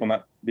can see people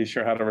not be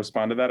sure how to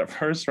respond to that at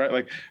first, right?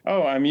 Like,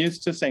 oh, I'm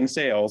used to saying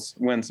sales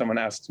when someone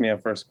asks me a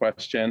first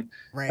question.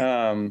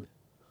 Right.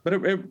 But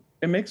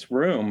it makes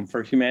room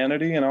for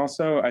humanity. And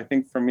also, I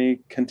think for me,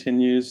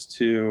 continues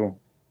to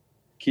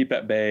keep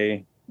at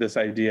bay this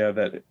idea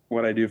that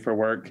what I do for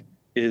work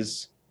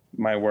is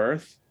my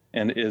worth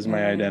and is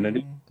my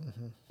identity.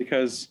 Mm-hmm.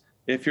 Because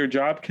if your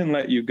job can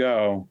let you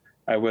go,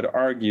 I would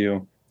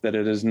argue that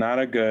it is not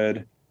a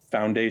good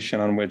foundation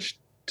on which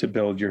to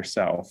build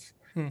yourself.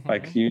 Mm-hmm.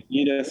 Like, you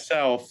need a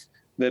self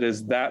that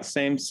is that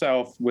same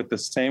self with the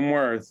same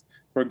worth,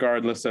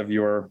 regardless of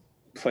your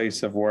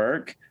place of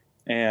work.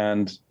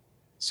 And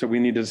so we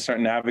need to start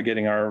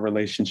navigating our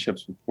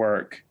relationships with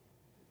work,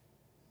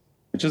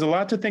 which is a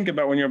lot to think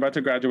about when you're about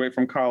to graduate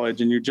from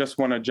college and you just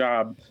want a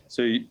job.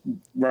 So,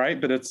 right.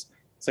 But it's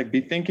like,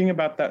 be thinking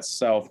about that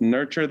self,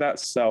 nurture that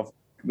self,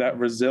 that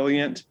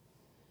resilient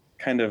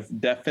kind of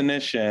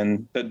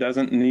definition that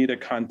doesn't need a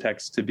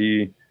context to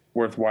be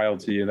worthwhile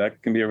to you.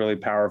 That can be a really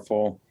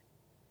powerful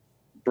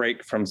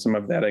break from some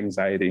of that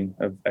anxiety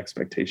of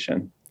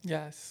expectation.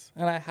 Yes,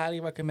 and I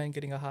highly recommend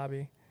getting a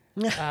hobby.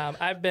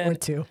 I've been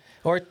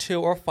or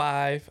 2 or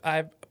 5.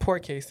 Poor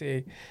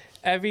Casey.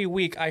 Every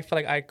week I feel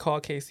like I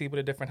call Casey with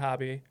a different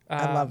hobby.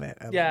 I love it.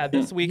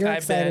 This week You're I've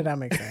excited. been.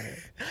 I'm excited.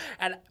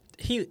 And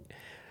he,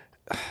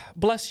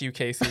 bless you,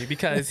 Casey,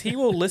 because he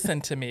will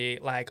listen to me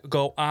like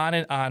go on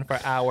and on for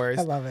hours.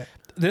 I love it.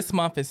 This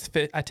month is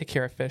I take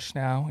care of fish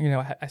now. You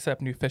know, I set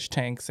up new fish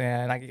tanks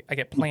and I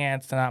get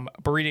plants and I'm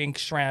breeding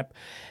shrimp.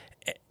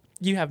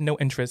 You have no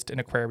interest in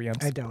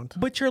aquariums. I don't.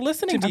 But you're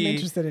listening to I'm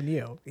interested in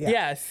you. Yeah.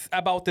 Yes,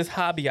 about this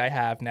hobby I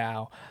have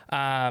now.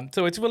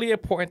 So it's really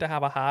important to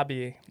have a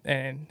hobby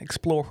and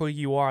explore who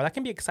you are. That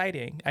can be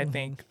exciting, I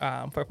think,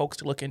 for folks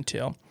to look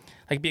into.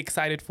 Like, be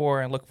excited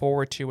for and look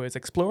forward to is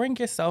exploring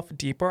yourself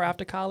deeper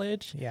after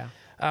college. Yeah.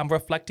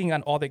 Reflecting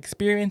on all the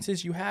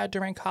experiences you had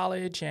during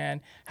college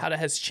and how that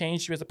has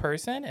changed you as a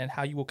person and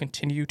how you will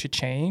continue to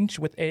change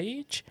with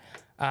age,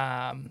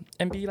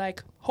 and be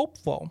like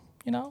hopeful,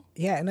 you know?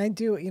 Yeah. And I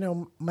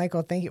do,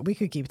 Michael, thank you. We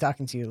could keep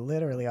talking to you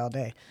literally all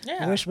day.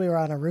 Yeah. I wish we were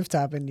on a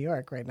rooftop in New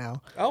York right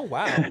now. Oh,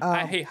 wow.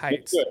 I hate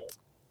heights.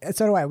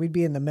 So do I. We'd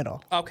be in the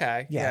middle.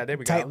 Okay. Yeah, there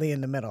we go. Tightly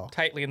in the middle.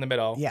 Tightly in the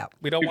middle. Yeah.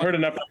 We've heard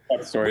enough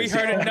about stories. We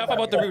heard enough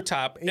about the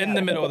rooftop in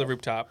the middle of the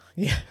rooftop.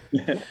 Yeah.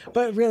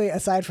 But really,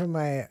 aside from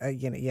my,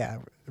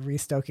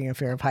 restoking a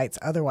fear of heights,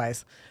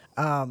 otherwise,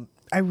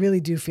 I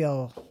really do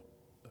feel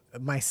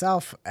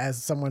myself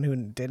as someone who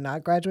did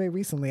not graduate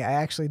recently. I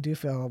actually do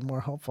feel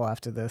more hopeful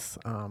after this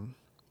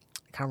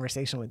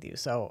conversation with you.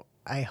 So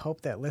I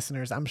hope that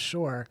listeners, I'm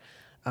sure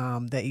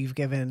that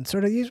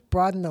you've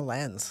broadened the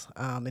lens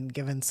and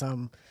given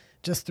some,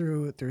 just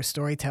through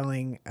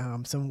storytelling,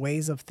 some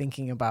ways of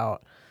thinking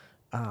about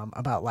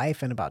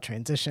life and about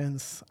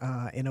transitions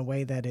in a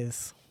way that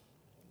is,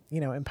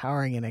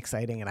 empowering and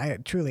exciting. And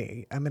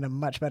I'm in a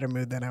much better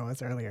mood than I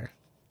was earlier.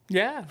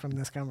 Yeah. From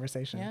this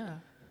conversation. Yeah.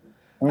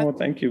 Oh, well,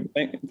 thank you.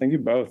 Thank you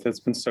both. It's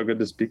been so good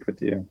to speak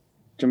with you.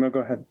 Jamil,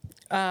 go ahead.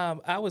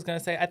 I was going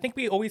to say, I think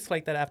we always feel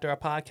like that after our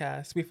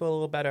podcast. We feel a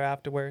little better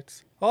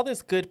afterwards. All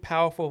this good,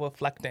 powerful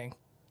reflecting.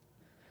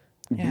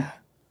 Mm-hmm. Yeah.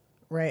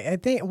 Right. I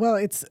think, well,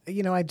 it's,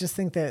 I just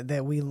think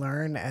that we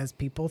learn as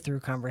people through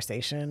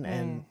conversation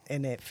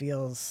and it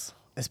feels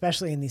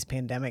especially in these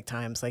pandemic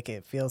times, like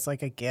it feels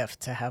like a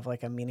gift to have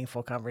like a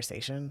meaningful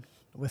conversation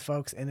with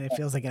folks. And it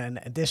feels like an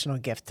additional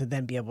gift to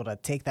then be able to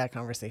take that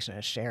conversation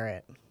and share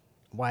it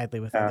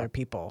widely with other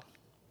people.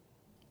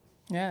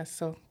 Yeah.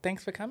 So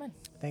thanks for coming.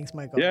 Thanks,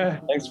 Michael. Yeah.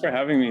 Thanks for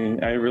having me.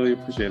 I really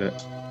appreciate it.